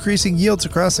increasing yields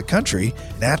across the country,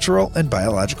 natural and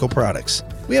biological products.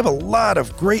 We have a lot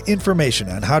of great information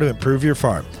on how to improve your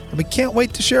farm, and we can't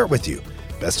wait to share it with you.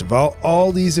 Best of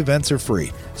all these events are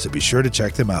free, so be sure to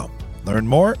check them out. Learn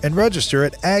more and register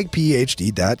at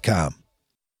agphd.com.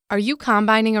 Are you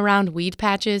combining around weed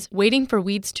patches, waiting for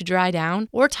weeds to dry down,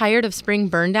 or tired of spring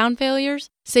burn-down failures?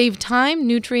 Save time,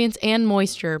 nutrients, and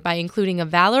moisture by including a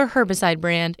Valor herbicide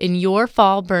brand in your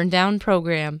fall burn-down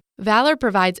program. Valor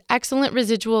provides excellent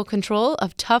residual control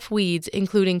of tough weeds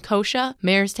including kochia,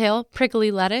 mare's tail,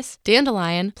 prickly lettuce,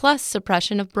 dandelion, plus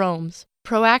suppression of bromes.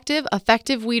 Proactive,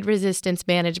 effective weed resistance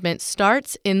management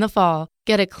starts in the fall.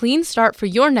 Get a clean start for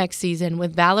your next season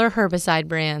with Valor herbicide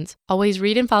brands. Always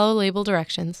read and follow label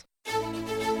directions.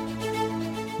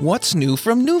 What's new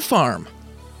from New Farm?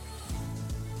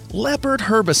 Leopard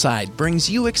herbicide brings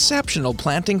you exceptional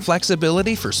planting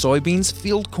flexibility for soybeans,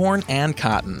 field corn, and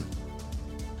cotton.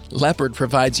 Leopard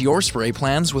provides your spray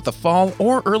plans with a fall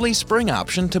or early spring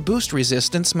option to boost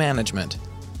resistance management.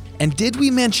 And did we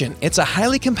mention it's a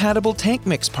highly compatible tank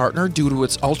mix partner due to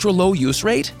its ultra-low use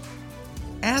rate?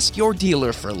 Ask your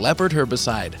dealer for Leopard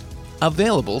herbicide.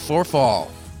 Available for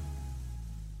fall.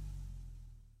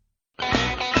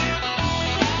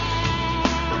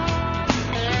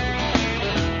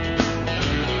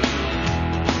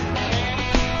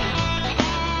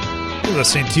 You're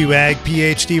listening to Ag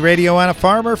PhD Radio on a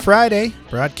Farmer Friday,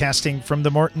 broadcasting from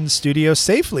the Morton studio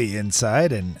safely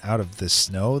inside and out of the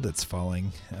snow that's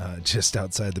falling just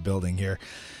outside the building here.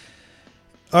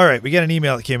 All right, we got an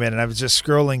email that came in, and I was just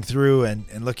scrolling through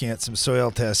and looking at some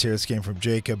soil tests here. This came from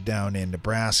Jacob down in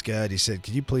Nebraska. And he said,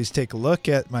 could you please take a look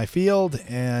at my field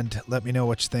and let me know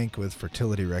what you think with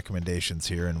fertility recommendations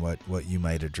here and what you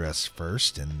might address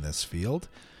first in this field?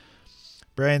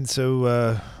 Brian, so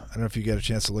I don't know if you got a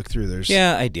chance to look through.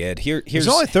 Yeah, I did. There's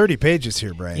only 30 pages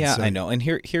here, Brian. Yeah, so. I know. And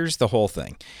here's the whole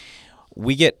thing.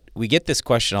 We get this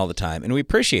question all the time, and we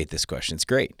appreciate this question. It's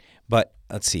great. But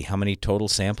let's see, how many total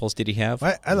samples did he have?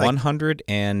 I like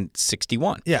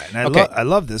 161. Yeah, and I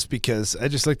love this because I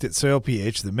just looked at soil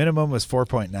pH. The minimum was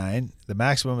 4.9. The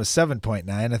maximum was 7.9.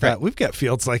 I thought we've got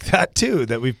fields like that too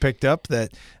that we've picked up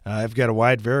that have got a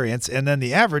wide variance. And then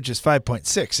the average is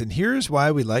 5.6. And here's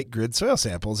why we like grid soil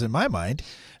samples in my mind.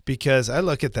 Because I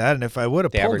look at that, and if I would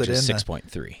have pulled it in, average is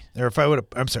 6.3, or if I would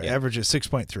have, average is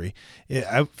 6.3.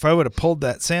 If I would have pulled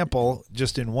that sample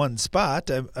just in one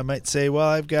spot, I might say, well,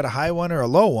 I've got a high one or a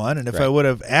low one, and if I would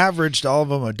have averaged all of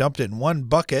them or dumped it in one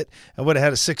bucket, I would have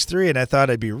had a 6.3, and I thought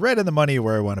I'd be right in the money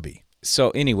where I want to be. So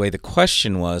anyway, the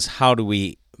question was, how do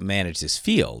we manage this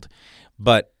field?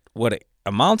 But what it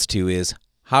amounts to is,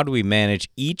 how do we manage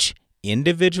each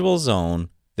individual zone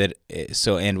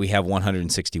and we have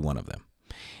 161 of them.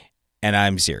 And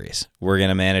I'm serious. We're going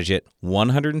to manage it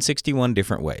 161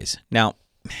 different ways. Now,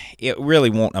 it really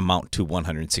won't amount to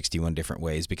 161 different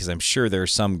ways because I'm sure there are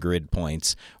some grid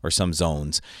points or some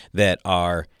zones that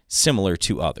are similar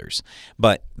to others.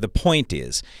 But the point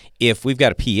is, if we've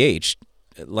got a pH,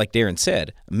 like Darren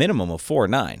said, a minimum of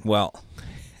 4.9, well,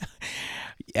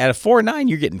 at a 4.9,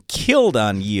 you're getting killed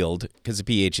on yield because the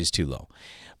pH is too low.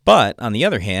 But on the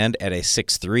other hand, at a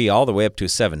 6.3 all the way up to a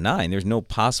 7.9, there's no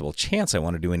possible chance I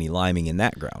want to do any liming in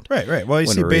that ground. Right. Well, you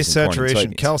see base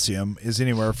saturation calcium is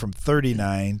anywhere from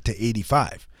 39 to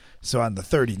 85. So on the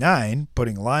 39,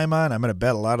 putting lime on, I'm going to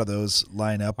bet a lot of those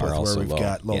line up with where we've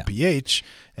got low pH.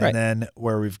 And then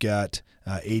where we've got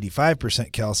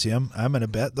 85% calcium, I'm going to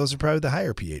bet those are probably the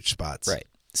higher pH spots. Right.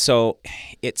 So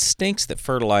it stinks that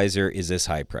fertilizer is this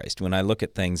high priced. When I look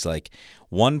at things like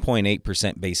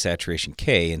 1.8% base saturation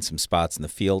K in some spots in the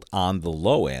field on the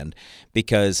low end,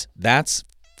 because that's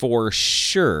for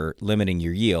sure limiting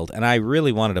your yield. And I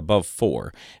really want it above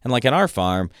 4. And like on our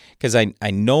farm, because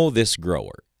I know this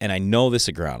grower and I know this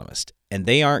agronomist, and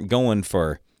they aren't going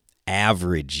for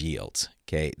average yields.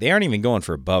 Okay, they aren't even going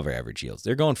for above average yields.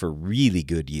 They're going for really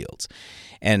good yields.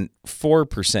 And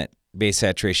 4% base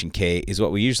saturation K is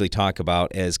what we usually talk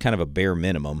about as kind of a bare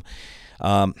minimum.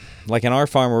 Like in our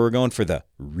farm where we're going for the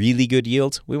really good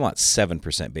yields, we want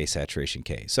 7% base saturation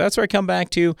K. So that's where I come back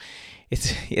to.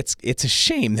 It's a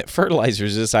shame that fertilizer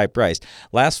is this high priced.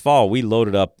 Last fall, we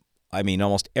loaded up,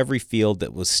 almost every field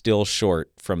that was still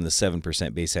short from the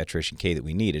 7% base saturation K that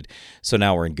we needed. So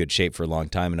now we're in good shape for a long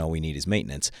time, and all we need is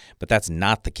maintenance. But that's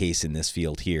not the case in this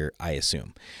field here, I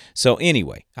assume. So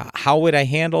anyway, how would I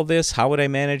handle this? How would I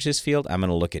manage this field? I'm going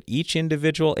to look at each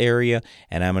individual area,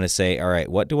 and I'm going to say, all right,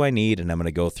 what do I need? And I'm going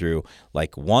to go through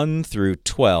like 1 through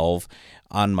 12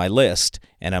 on my list,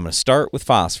 and I'm going to start with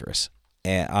phosphorus.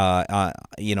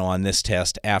 On this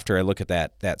test, after I look at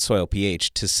that soil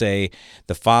pH, to say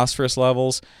the phosphorus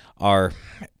levels are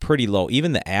pretty low,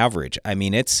 even the average.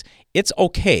 It's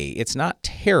okay. It's not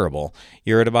terrible.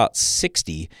 You're at about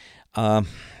 60,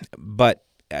 but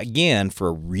again, for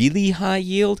a really high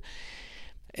yield,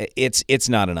 It's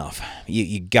not enough.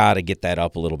 You got to get that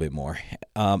up a little bit more.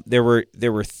 There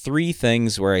were three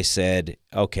things where I said,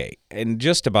 okay, in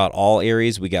just about all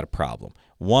areas we got a problem.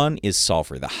 One is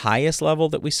sulfur. The highest level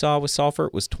that we saw with sulfur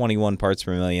was 21 parts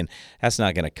per million. That's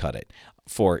not going to cut it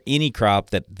for any crop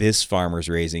that this farmer's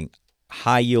raising.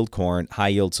 High yield corn, high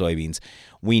yield soybeans.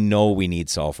 We know we need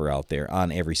sulfur out there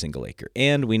on every single acre.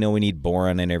 And we know we need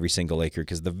boron in every single acre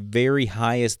because the very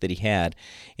highest that he had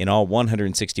in all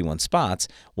 161 spots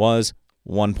was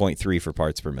 1.3 for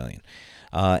parts per million.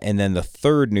 And then the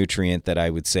third nutrient that I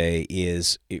would say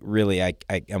is I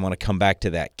want to come back to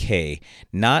that K.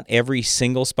 Not every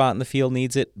single spot in the field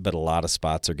needs it, but a lot of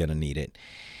spots are going to need it.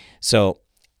 So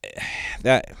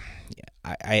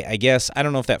I guess I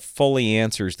don't know if that fully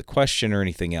answers the question or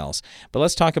anything else, but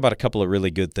let's talk about a couple of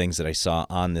really good things that I saw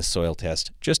on this soil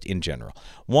test just in general.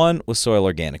 One was soil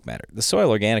organic matter. The soil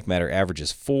organic matter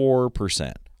averages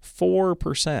 4%.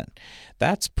 4%.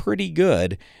 That's pretty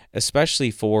good, especially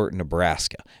for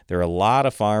Nebraska. There are a lot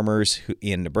of farmers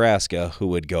in Nebraska who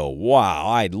would go, wow,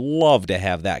 I'd love to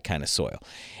have that kind of soil.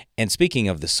 And speaking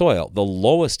of the soil, the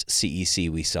lowest CEC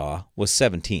we saw was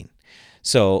 17.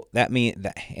 So that means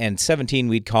that, and 17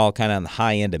 we'd call kind of on the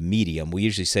high end of medium. We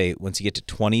usually say once you get to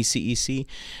 20 CEC,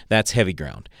 that's heavy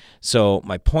ground. So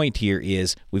my point here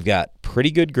is we've got pretty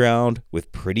good ground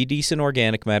with pretty decent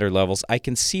organic matter levels. I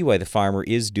can see why the farmer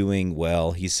is doing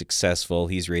well. He's successful.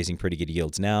 He's raising pretty good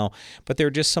yields now. But there are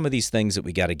just some of these things that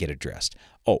we got to get addressed.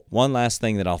 Oh, one last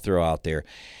thing that I'll throw out there.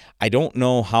 I don't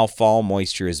know how fall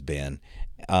moisture has been,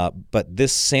 but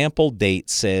this sample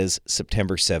date says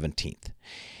September 17th.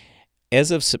 As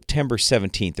of September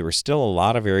 17th, there were still a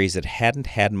lot of areas that hadn't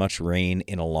had much rain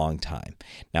in a long time.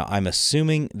 Now, I'm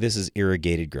assuming this is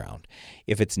irrigated ground.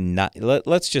 If it's not,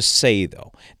 let's just say,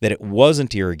 though, that it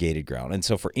wasn't irrigated ground. And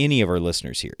so for any of our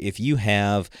listeners here, if you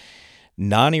have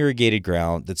non-irrigated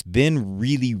ground that's been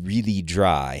really, really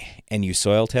dry and you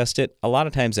soil test it, a lot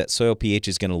of times that soil pH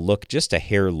is going to look just a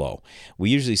hair low. We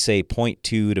usually say 0.2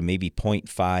 to maybe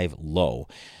 0.5 low.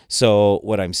 So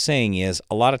what I'm saying is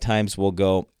a lot of times we'll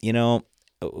go,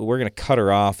 we're going to cut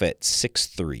her off at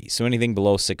 6.3. So anything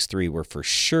below 6.3, we're for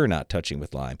sure not touching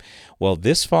with lime. Well,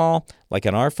 this fall, like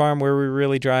on our farm where we're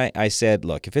really dry, I said,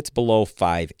 look, if it's below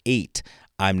 5.8,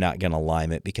 I'm not going to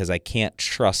lime it because I can't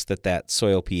trust that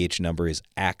soil pH number is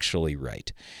actually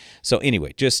right. So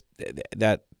anyway, just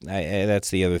that's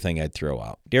the other thing I'd throw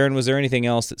out. Darren, was there anything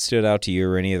else that stood out to you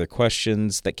or any other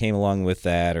questions that came along with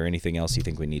that or anything else you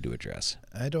think we need to address?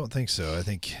 I don't think so. I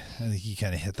think you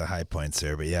kind of hit the high points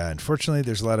there. But yeah, unfortunately,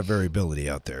 there's a lot of variability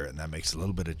out there, and that makes a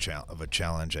little bit of a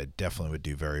challenge. I definitely would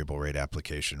do variable rate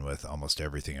application with almost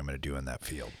everything I'm going to do in that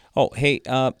field. Oh, hey,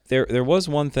 there was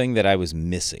one thing that I was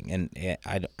missing, and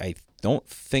I don't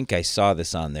think I saw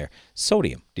this on there.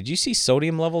 Sodium. Did you see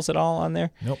sodium levels at all on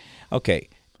there? Nope. Okay.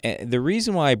 The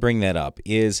reason why I bring that up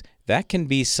is that can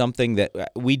be something that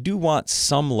we do want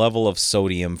some level of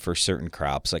sodium for certain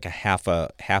crops, like a half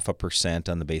a percent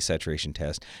on the base saturation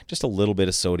test. Just a little bit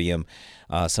of sodium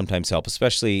sometimes helps,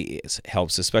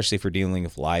 especially for dealing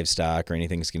with livestock or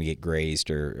anything that's going to get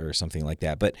grazed or something like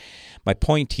that. But my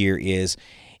point here is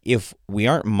if we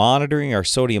aren't monitoring our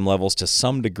sodium levels to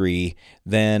some degree,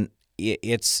 then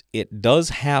it does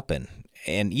happen.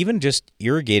 And even just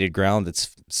irrigated ground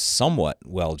that's somewhat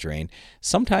well-drained,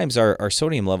 sometimes our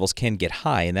sodium levels can get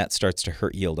high, and that starts to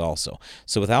hurt yield also.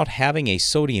 So without having a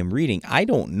sodium reading, I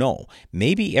don't know.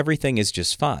 Maybe everything is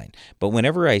just fine. But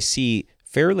whenever I see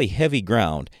fairly heavy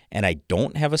ground and I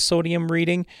don't have a sodium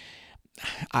reading,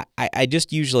 I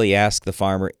just usually ask the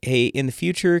farmer, hey, in the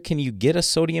future, can you get a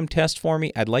sodium test for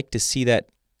me? I'd like to see that.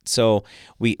 So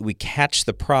we catch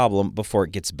the problem before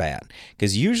it gets bad.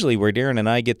 Because usually where Darren and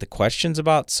I get the questions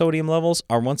about sodium levels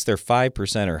are once they're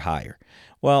 5% or higher.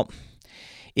 Well,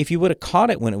 if you would have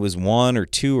caught it when it was 1 or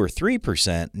 2 or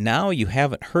 3%, now you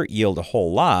haven't hurt yield a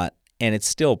whole lot, and it's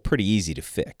still pretty easy to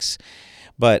fix.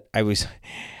 But I was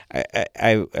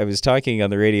talking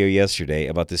on the radio yesterday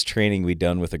about this training we'd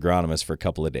done with agronomists for a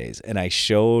couple of days, and I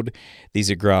showed these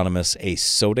agronomists a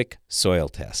sodic soil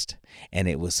test, and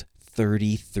it was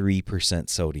 33%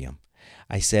 sodium.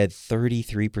 I said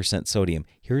 33% sodium.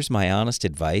 Here's my honest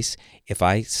advice. If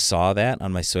I saw that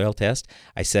on my soil test,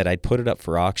 I said I'd put it up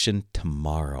for auction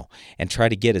tomorrow and try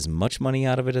to get as much money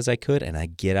out of it as I could, and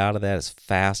I'd get out of that as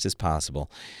fast as possible.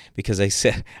 Because I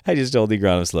just told the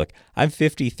agronomist, look, I'm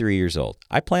 53 years old.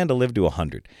 I plan to live to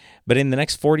 100. But in the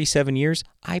next 47 years,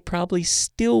 I probably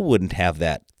still wouldn't have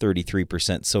that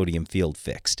 33% sodium field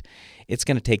fixed. It's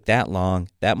going to take that long,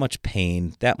 that much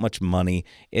pain, that much money.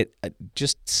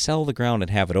 Just sell the ground and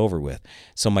have it over with.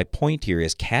 So my point here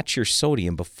is catch your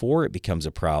sodium before it becomes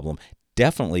a problem.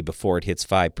 definitely before it hits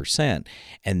 5%.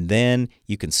 And then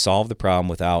you can solve the problem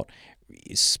without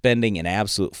spending an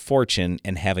absolute fortune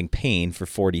and having pain for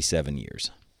 47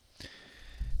 years.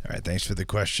 All right, thanks for the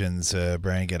questions,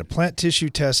 Brian. Got a plant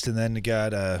tissue test, and then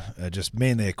got just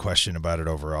mainly a question about it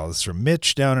overall. This is from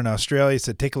Mitch down in Australia. He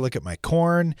said, take a look at my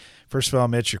corn. First of all,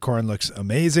 Mitch, your corn looks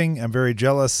amazing. I'm very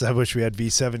jealous. I wish we had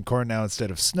V7 corn now instead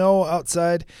of snow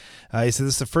outside. He said,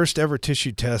 this is the first ever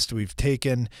tissue test we've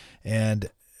taken,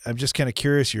 and I'm just kind of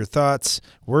curious your thoughts.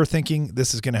 We're thinking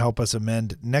this is going to help us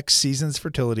amend next season's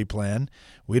fertility plan.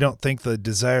 We don't think the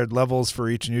desired levels for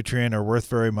each nutrient are worth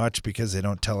very much because they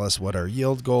don't tell us what our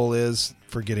yield goal is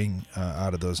for getting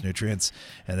out of those nutrients.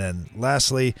 And then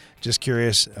lastly, just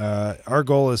curious, our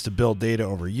goal is to build data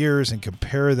over years and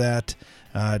compare that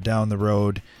down the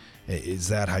road. Is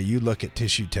that how you look at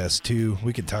tissue tests too?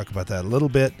 We can talk about that a little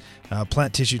bit.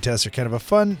 Plant tissue tests are kind of a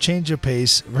fun change of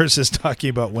pace versus talking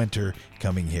about winter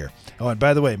coming here. Oh, and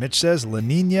by the way, Mitch says La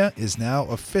Nina is now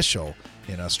official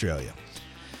in Australia.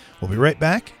 We'll be right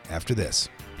back after this.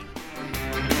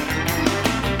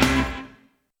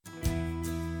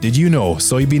 Did you know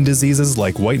soybean diseases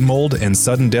like white mold and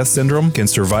sudden death syndrome can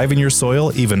survive in your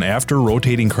soil even after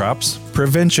rotating crops?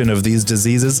 Prevention of these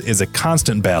diseases is a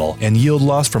constant battle, and yield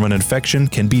loss from an infection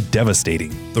can be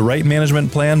devastating. The right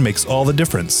management plan makes all the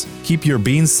difference. Keep your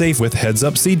beans safe with Heads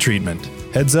Up seed treatment.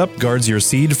 Heads Up guards your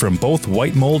seed from both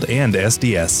white mold and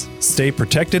SDS. Stay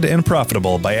protected and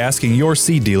profitable by asking your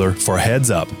seed dealer for Heads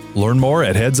Up. Learn more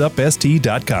at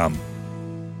headsupst.com.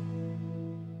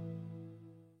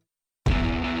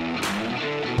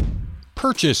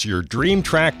 Purchase your dream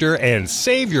tractor and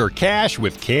save your cash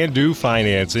with Can-Do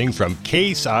financing from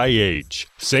Case IH.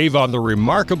 Save on the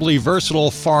remarkably versatile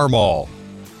Farmall,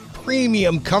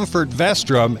 premium Comfort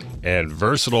Vestrum, and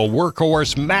versatile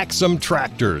workhorse Maxim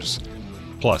tractors.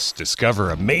 Plus, discover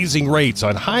amazing rates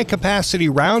on high-capacity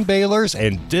round balers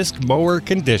and disc mower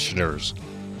conditioners.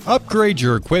 Upgrade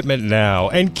your equipment now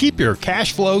and keep your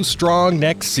cash flow strong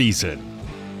next season.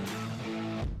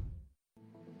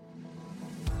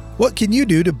 What can you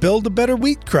do to build a better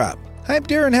wheat crop? I'm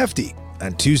Darren Hefty.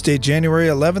 On Tuesday, January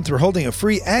 11th, we're holding a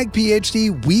free Ag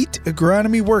PhD Wheat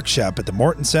Agronomy Workshop at the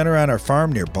Morton Center on our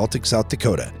farm near Baltic, South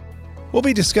Dakota. We'll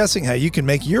be discussing how you can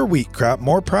make your wheat crop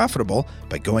more profitable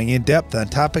by going in depth on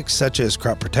topics such as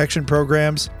crop protection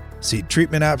programs, seed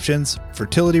treatment options,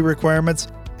 fertility requirements,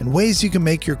 and ways you can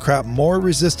make your crop more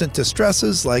resistant to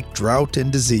stresses like drought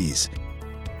and disease.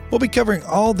 We'll be covering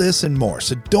all this and more,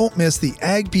 so don't miss the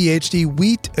Ag PhD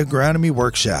Wheat Agronomy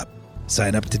Workshop.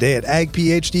 Sign up today at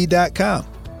agphd.com.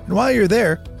 And while you're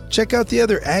there, check out the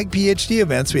other Ag PhD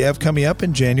events we have coming up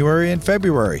in January and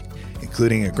February,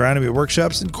 including agronomy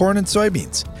workshops in corn and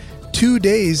soybeans, 2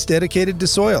 days dedicated to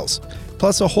soils,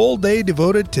 plus a whole day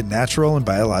devoted to natural and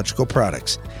biological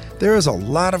products. There is a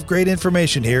lot of great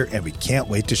information here, and we can't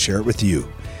wait to share it with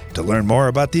you. To learn more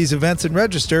about these events and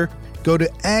register, go to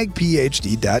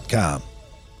agphd.com.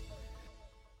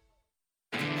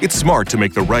 It's smart to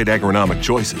make the right agronomic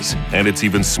choices, and it's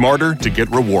even smarter to get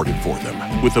rewarded for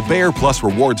them. With the Bayer Plus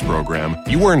Rewards program,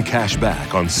 you earn cash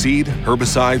back on seed,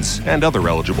 herbicides, and other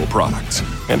eligible products.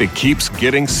 And it keeps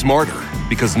getting smarter,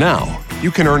 because now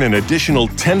you can earn an additional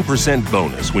 10%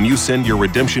 bonus when you send your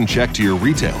redemption check to your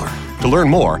retailer. To learn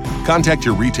more, contact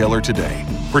your retailer today.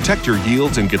 Protect your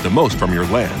yields and get the most from your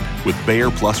land with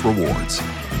Bayer Plus Rewards.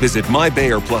 Visit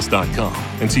mybayerplus.com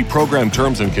and see program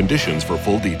terms and conditions for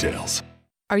full details.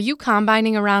 Are you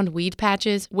combining around weed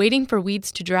patches, waiting for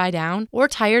weeds to dry down, or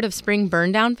tired of spring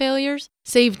burn-down failures?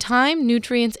 Save time,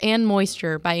 nutrients, and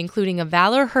moisture by including a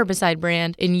Valor herbicide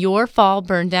brand in your fall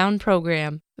burn-down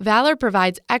program. Valor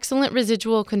provides excellent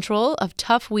residual control of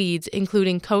tough weeds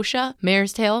including kochia,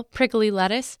 mare's tail, prickly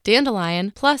lettuce,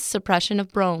 dandelion, plus suppression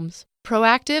of bromes.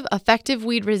 Proactive, effective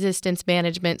weed resistance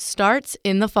management starts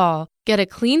in the fall. Get a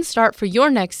clean start for your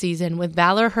next season with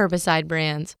Valor herbicide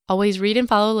brands. Always read and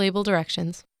follow label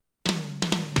directions. All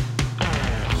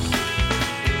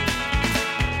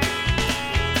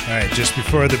right, just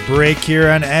before the break here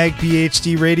on Ag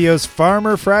PhD Radio's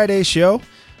Farmer Friday show,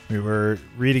 we were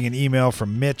reading an email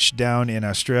from Mitch down in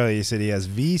Australia. He said he has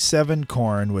V7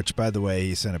 corn, which, by the way,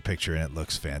 he sent a picture and it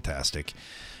looks fantastic.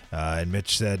 And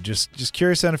Mitch said, just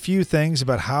curious on a few things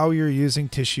about how you're using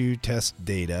tissue test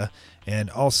data. And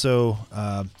also,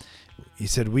 he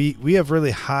said, we have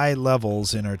really high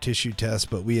levels in our tissue test,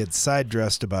 but we had side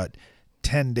dressed about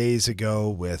 10 days ago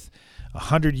with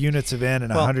 100 units of N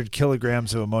and 100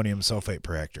 kilograms of ammonium sulfate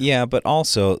per hectare. Yeah, but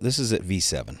also, this is at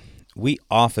V7. We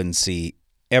often see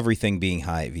everything being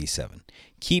high at V7.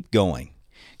 Keep going,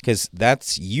 because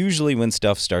that's usually when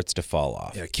stuff starts to fall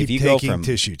off. Yeah, keep if you taking go from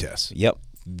tissue tests. Yep.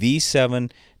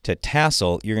 V7 to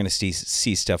tassel, you're going to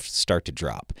see stuff start to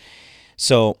drop.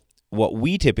 So what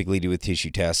we typically do with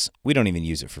tissue tests, we don't even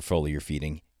use it for foliar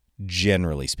feeding,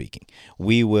 generally speaking.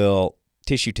 We will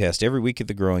tissue test every week of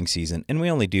the growing season, and we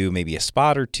only do maybe a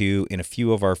spot or two in a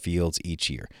few of our fields each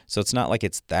year. So it's not like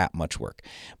it's that much work.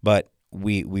 But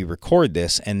we record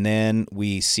this, and then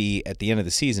we see at the end of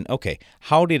the season, okay,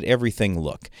 how did everything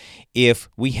look? If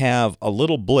we have a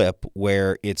little blip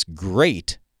where it's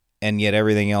great, and yet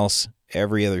everything else,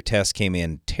 every other test came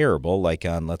in terrible, like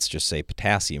on, let's just say,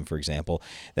 potassium, for example,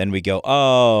 then we go,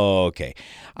 oh, okay,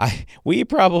 we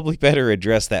probably better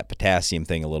address that potassium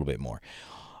thing a little bit more.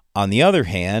 On the other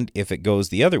hand, if it goes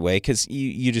the other way, because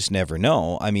you just never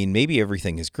know, I mean, maybe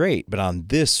everything is great, but on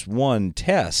this one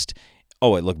test,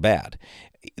 oh, it looked bad.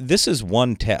 This is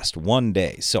one test, one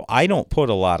day, so I don't put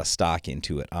a lot of stock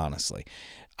into it, honestly.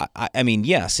 I mean,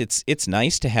 yes, it's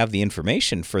nice to have the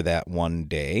information for that one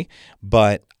day,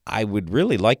 but I would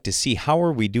really like to see how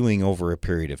are we doing over a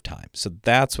period of time. So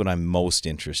that's what I'm most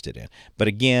interested in. But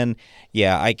again,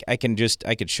 yeah, I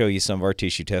could show you some of our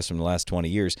tissue tests from the last 20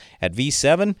 years. At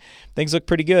V7, things look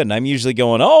pretty good, and I'm usually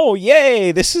going, oh,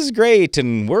 yay, this is great,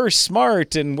 and we're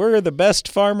smart, and we're the best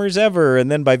farmers ever.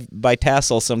 And then by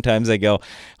tassel, sometimes I go,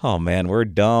 oh, man, we're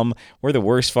dumb. We're the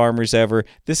worst farmers ever.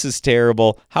 This is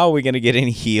terrible. How are we going to get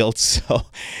any yield? So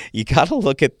you got to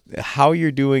look at how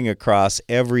you're doing across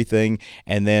everything,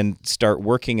 and then start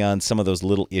working on some of those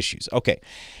little issues. Okay,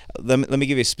 let me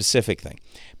give you a specific thing.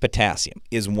 Potassium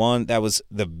is one that was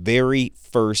the very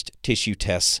first tissue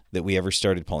tests that we ever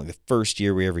started pulling, the first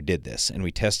year we ever did this, and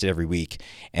we tested every week,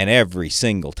 and every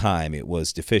single time it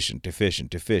was deficient.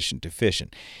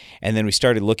 And then we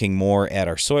started looking more at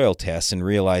our soil tests and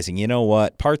realizing, you know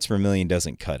what, parts per million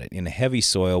doesn't cut it. In a heavy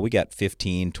soil, we got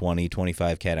 15, 20,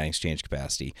 25 cation exchange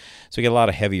capacity, so we get a lot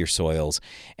of heavier soils.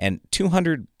 And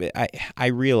 200, I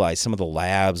realized some of the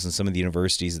labs and some of the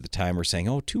universities at the time were saying,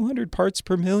 oh, 200 parts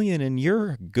per million, and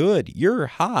you're good, you're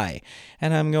high.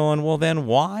 And I'm going, well, then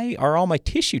why are all my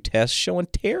tissue tests showing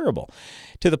terrible?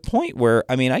 To the point where,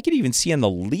 I mean, I could even see on the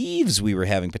leaves we were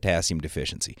having potassium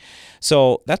deficiency.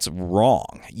 So that's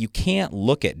wrong. You can't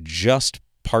look at just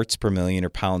parts per million or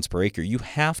pounds per acre. You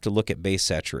have to look at base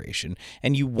saturation,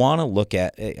 and you want to look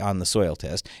at on the soil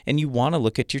test, and you want to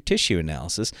look at your tissue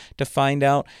analysis to find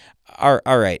out, all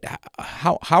right,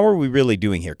 how are we really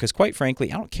doing here? Because quite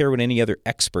frankly, I don't care what any other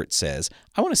expert says.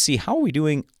 I want to see how are we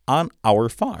doing on our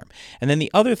farm. And then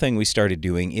the other thing we started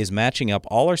doing is matching up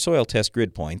all our soil test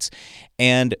grid points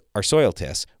and our soil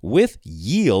tests with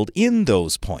yield in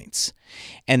those points.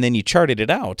 And then you charted it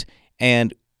out,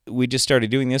 and we just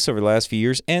started doing this over the last few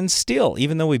years, and still,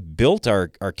 even though we built our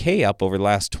K up over the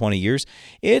last 20 years,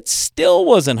 it still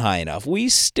wasn't high enough. We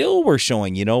still were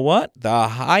showing, you know what, the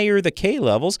higher the K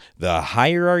levels, the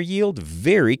higher our yield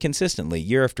very consistently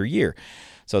year after year.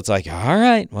 So it's like, all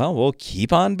right, well, we'll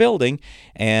keep on building,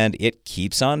 and it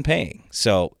keeps on paying.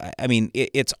 So, I mean,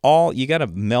 it's all, you got to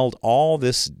meld all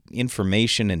this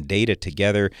information and data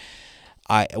together.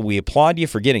 We applaud you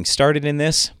for getting started in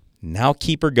this. Now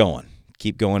keep her going.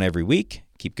 Keep going every week,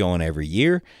 keep going every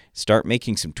year, start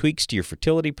making some tweaks to your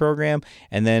fertility program,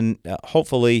 and then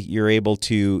hopefully you're able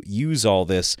to use all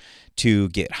this to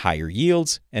get higher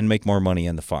yields and make more money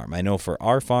on the farm. I know for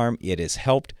our farm, it has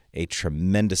helped a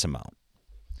tremendous amount.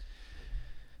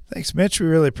 Thanks, Mitch. We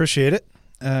really appreciate it.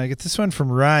 Get this one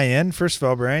from Ryan. First of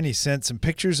all, Brian, he sent some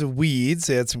pictures of weeds.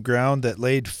 They had some ground that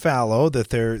laid fallow that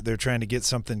they're trying to get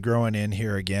something growing in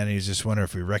here again. And he's just wondering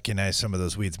if we recognize some of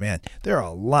those weeds. Man, there are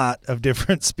a lot of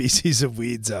different species of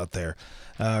weeds out there.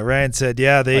 Ryan said,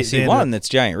 yeah, I see one that's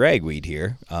giant ragweed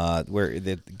here, where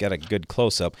they got a good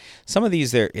close up. Some of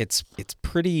these there, it's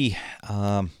pretty.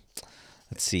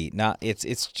 Let's see.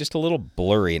 It's just a little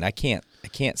blurry, and I can't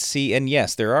see. And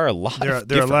yes, there are a lot.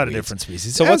 There are a lot of different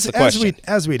species. So what's the question?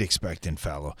 As we'd expect in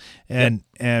fallow. And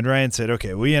Ryan said,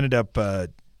 okay, we ended up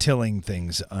tilling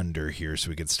things under here so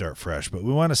we could start fresh, but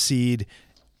we want to seed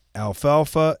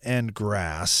alfalfa and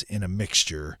grass in a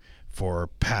mixture for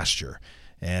pasture.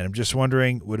 And I'm just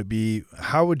wondering,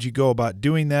 how would you go about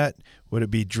doing that? Would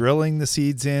it be drilling the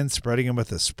seeds in, spreading them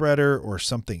with a spreader, or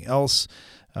something else?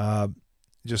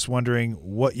 Just wondering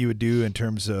what you would do in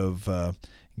terms of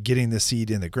getting the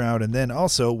seed in the ground. And then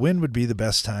also, when would be the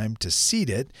best time to seed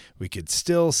it? We could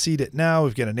still seed it now.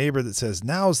 We've got a neighbor that says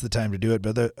now's the time to do it,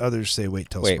 but others say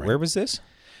wait till spring. Where was this?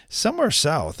 Somewhere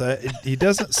south. He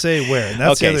doesn't say where, and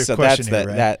that's the other question here,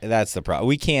 right? That's the problem.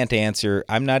 We can't answer.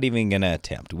 I'm not even going to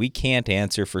attempt. We can't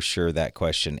answer for sure that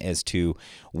question as to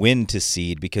when to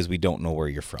seed because we don't know where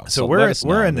you're from. So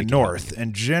we're in the north,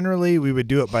 and generally we would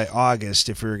do it by August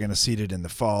if we were going to seed it in the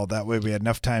fall. That way we had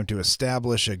enough time to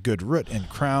establish a good root and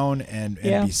crown and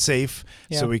be safe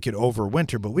so we could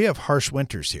overwinter. But we have harsh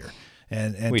winters here.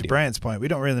 And to Brian's point, we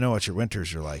don't really know what your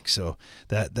winters are like, so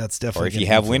that's definitely. Or if you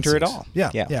have winter at all.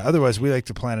 Yeah. Otherwise, we like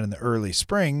to plant it in the early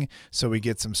spring so we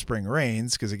get some spring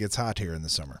rains because it gets hot here in the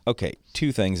summer. Okay,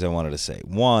 2 things I wanted to say.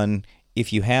 One,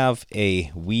 if you have a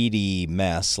weedy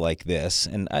mess like this,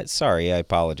 and I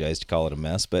apologize to call it a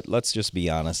mess, but let's just be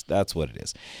honest, that's what it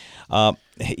is.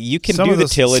 You can do the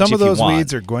tillage if you want. Some of those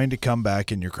weeds are going to come back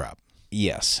in your crop.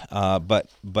 Yes,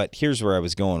 but here's where I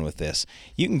was going with this.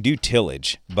 You can do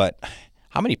tillage, but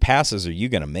how many passes are you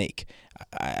going to make?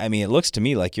 I mean, it looks to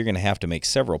me like you're going to have to make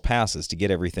several passes to get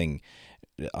everything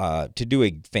to do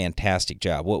a fantastic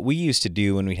job. What we used to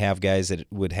do when we'd have guys that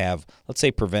would have, let's say,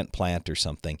 Prevent Plant or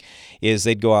something, is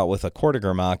they'd go out with a quart of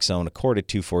Gramoxone, a quart of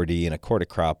 2,4-D, and a quart of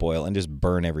crop oil and just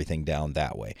burn everything down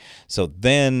that way. So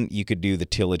then you could do the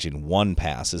tillage in 1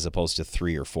 pass as opposed to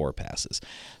 3 or 4 passes.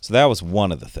 So that was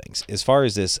one of the things. As far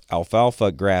as this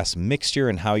alfalfa grass mixture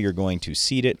and how you're going to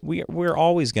seed it, we're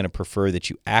always going to prefer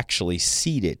that you actually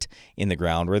seed it in the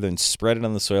ground rather than spread it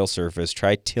on the soil surface,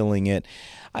 try tilling it.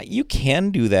 You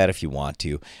can do that if you want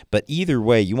to, but either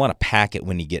way, you want to pack it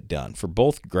when you get done. For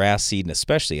both grass seed and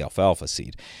especially alfalfa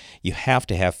seed, you have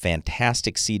to have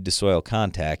fantastic seed-to-soil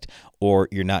contact or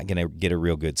you're not going to get a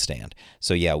real good stand.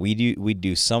 So yeah, we'd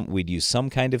use some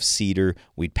kind of seeder,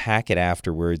 we'd pack it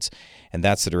afterwards, and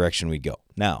that's the direction we'd go.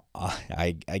 Now,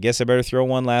 I guess I better throw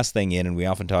one last thing in, and we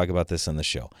often talk about this on the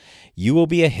show. You will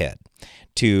be ahead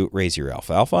to raise your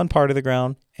alfalfa on part of the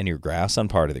ground and your grass on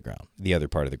part of the ground, the other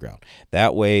part of the ground.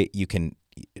 That way you can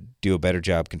do a better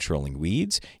job controlling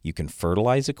weeds. You can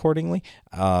fertilize accordingly.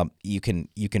 You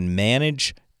can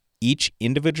manage each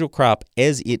individual crop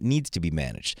as it needs to be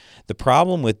managed. The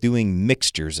problem with doing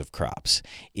mixtures of crops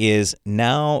is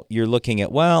now you're looking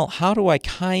at, well, how do I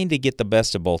kind of get the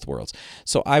best of both worlds?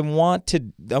 So I want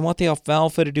the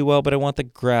alfalfa to do well, but I want the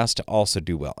grass to also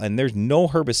do well. And there's no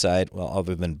herbicide, well,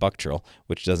 other than Bucktril,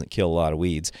 which doesn't kill a lot of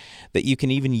weeds, that you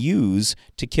can even use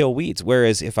to kill weeds.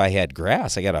 Whereas if I had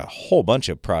grass, I got a whole bunch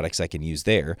of products I can use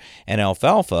there. And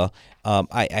alfalfa,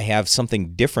 I have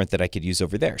something different that I could use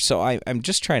over there. So I'm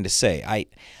just trying to say,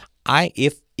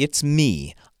 if it's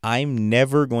me, I'm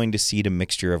never going to seed a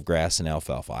mixture of grass and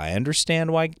alfalfa. I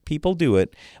understand why people do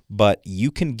it, but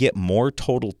you can get more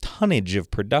total tonnage of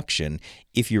production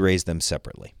if you raise them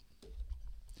separately.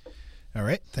 All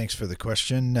right, thanks for the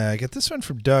question. I got this one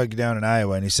from Doug down in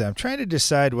Iowa, and he said, I'm trying to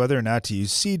decide whether or not to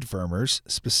use seed firmers,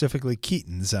 specifically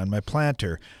Ketons, on my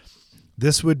planter.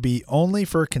 This would be only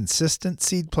for consistent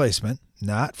seed placement,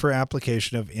 not for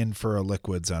application of in-furrow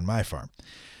liquids on my farm.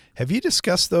 Have you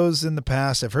discussed those in the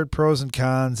past? I've heard pros and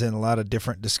cons and a lot of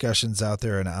different discussions out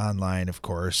there and online, of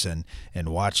course, and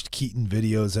watched Keton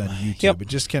videos on YouTube, but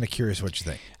just kind of curious what you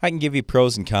think. I can give you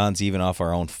pros and cons even off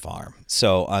our own farm.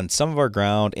 So on some of our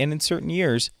ground and in certain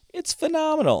years, it's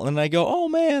phenomenal. And I go, oh,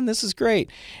 man, this is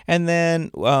great. And then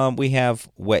we have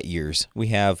wet years. We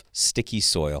have sticky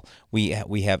soil. We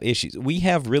have issues. We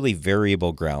have really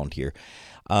variable ground here.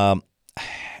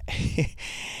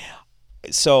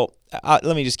 So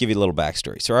let me just give you a little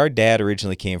backstory. So our dad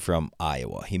originally came from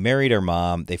Iowa. He married our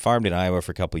mom. They farmed in Iowa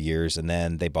for a couple of years, and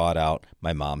then they bought out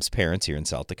my mom's parents here in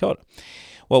South Dakota.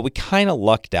 Well, we kind of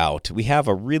lucked out. We have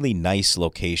a really nice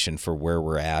location for where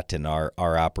we're at in our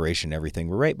operation and everything.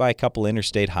 We're right by a couple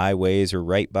interstate highways. We're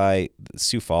right by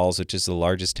Sioux Falls, which is the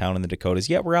largest town in the Dakotas.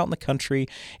 Yet we're out in the country.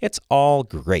 It's all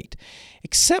great.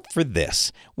 Except for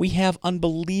this, we have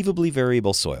unbelievably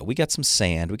variable soil. We got some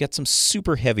sand. We got some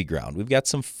super heavy ground. We've got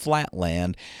some flat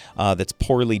land that's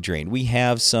poorly drained. We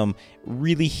have some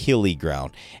really hilly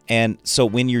ground. And so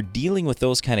when you're dealing with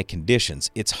those kind of conditions,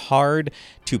 it's hard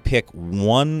to pick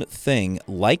one thing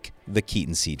like the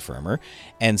Keton seed firmer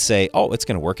and say, oh, it's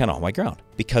going to work on all my ground,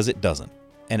 because it doesn't.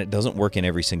 And it doesn't work in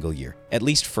every single year, at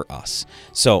least for us.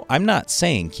 So I'm not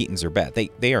saying Ketons are bad.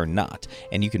 They are not.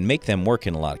 And you can make them work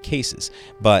in a lot of cases.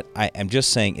 But I'm just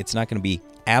saying it's not going to be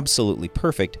absolutely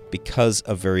perfect because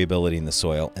of variability in the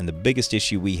soil. And the biggest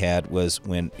issue we had was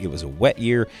when it was a wet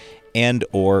year and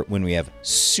or when we have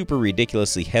super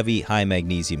ridiculously heavy, high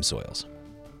magnesium soils.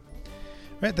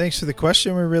 All right, thanks for the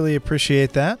question. We really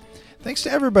appreciate that. Thanks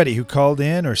to everybody who called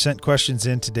in or sent questions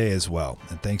in today as well.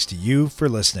 And thanks to you for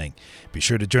listening. Be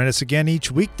sure to join us again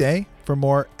each weekday for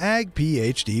more Ag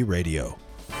PhD Radio.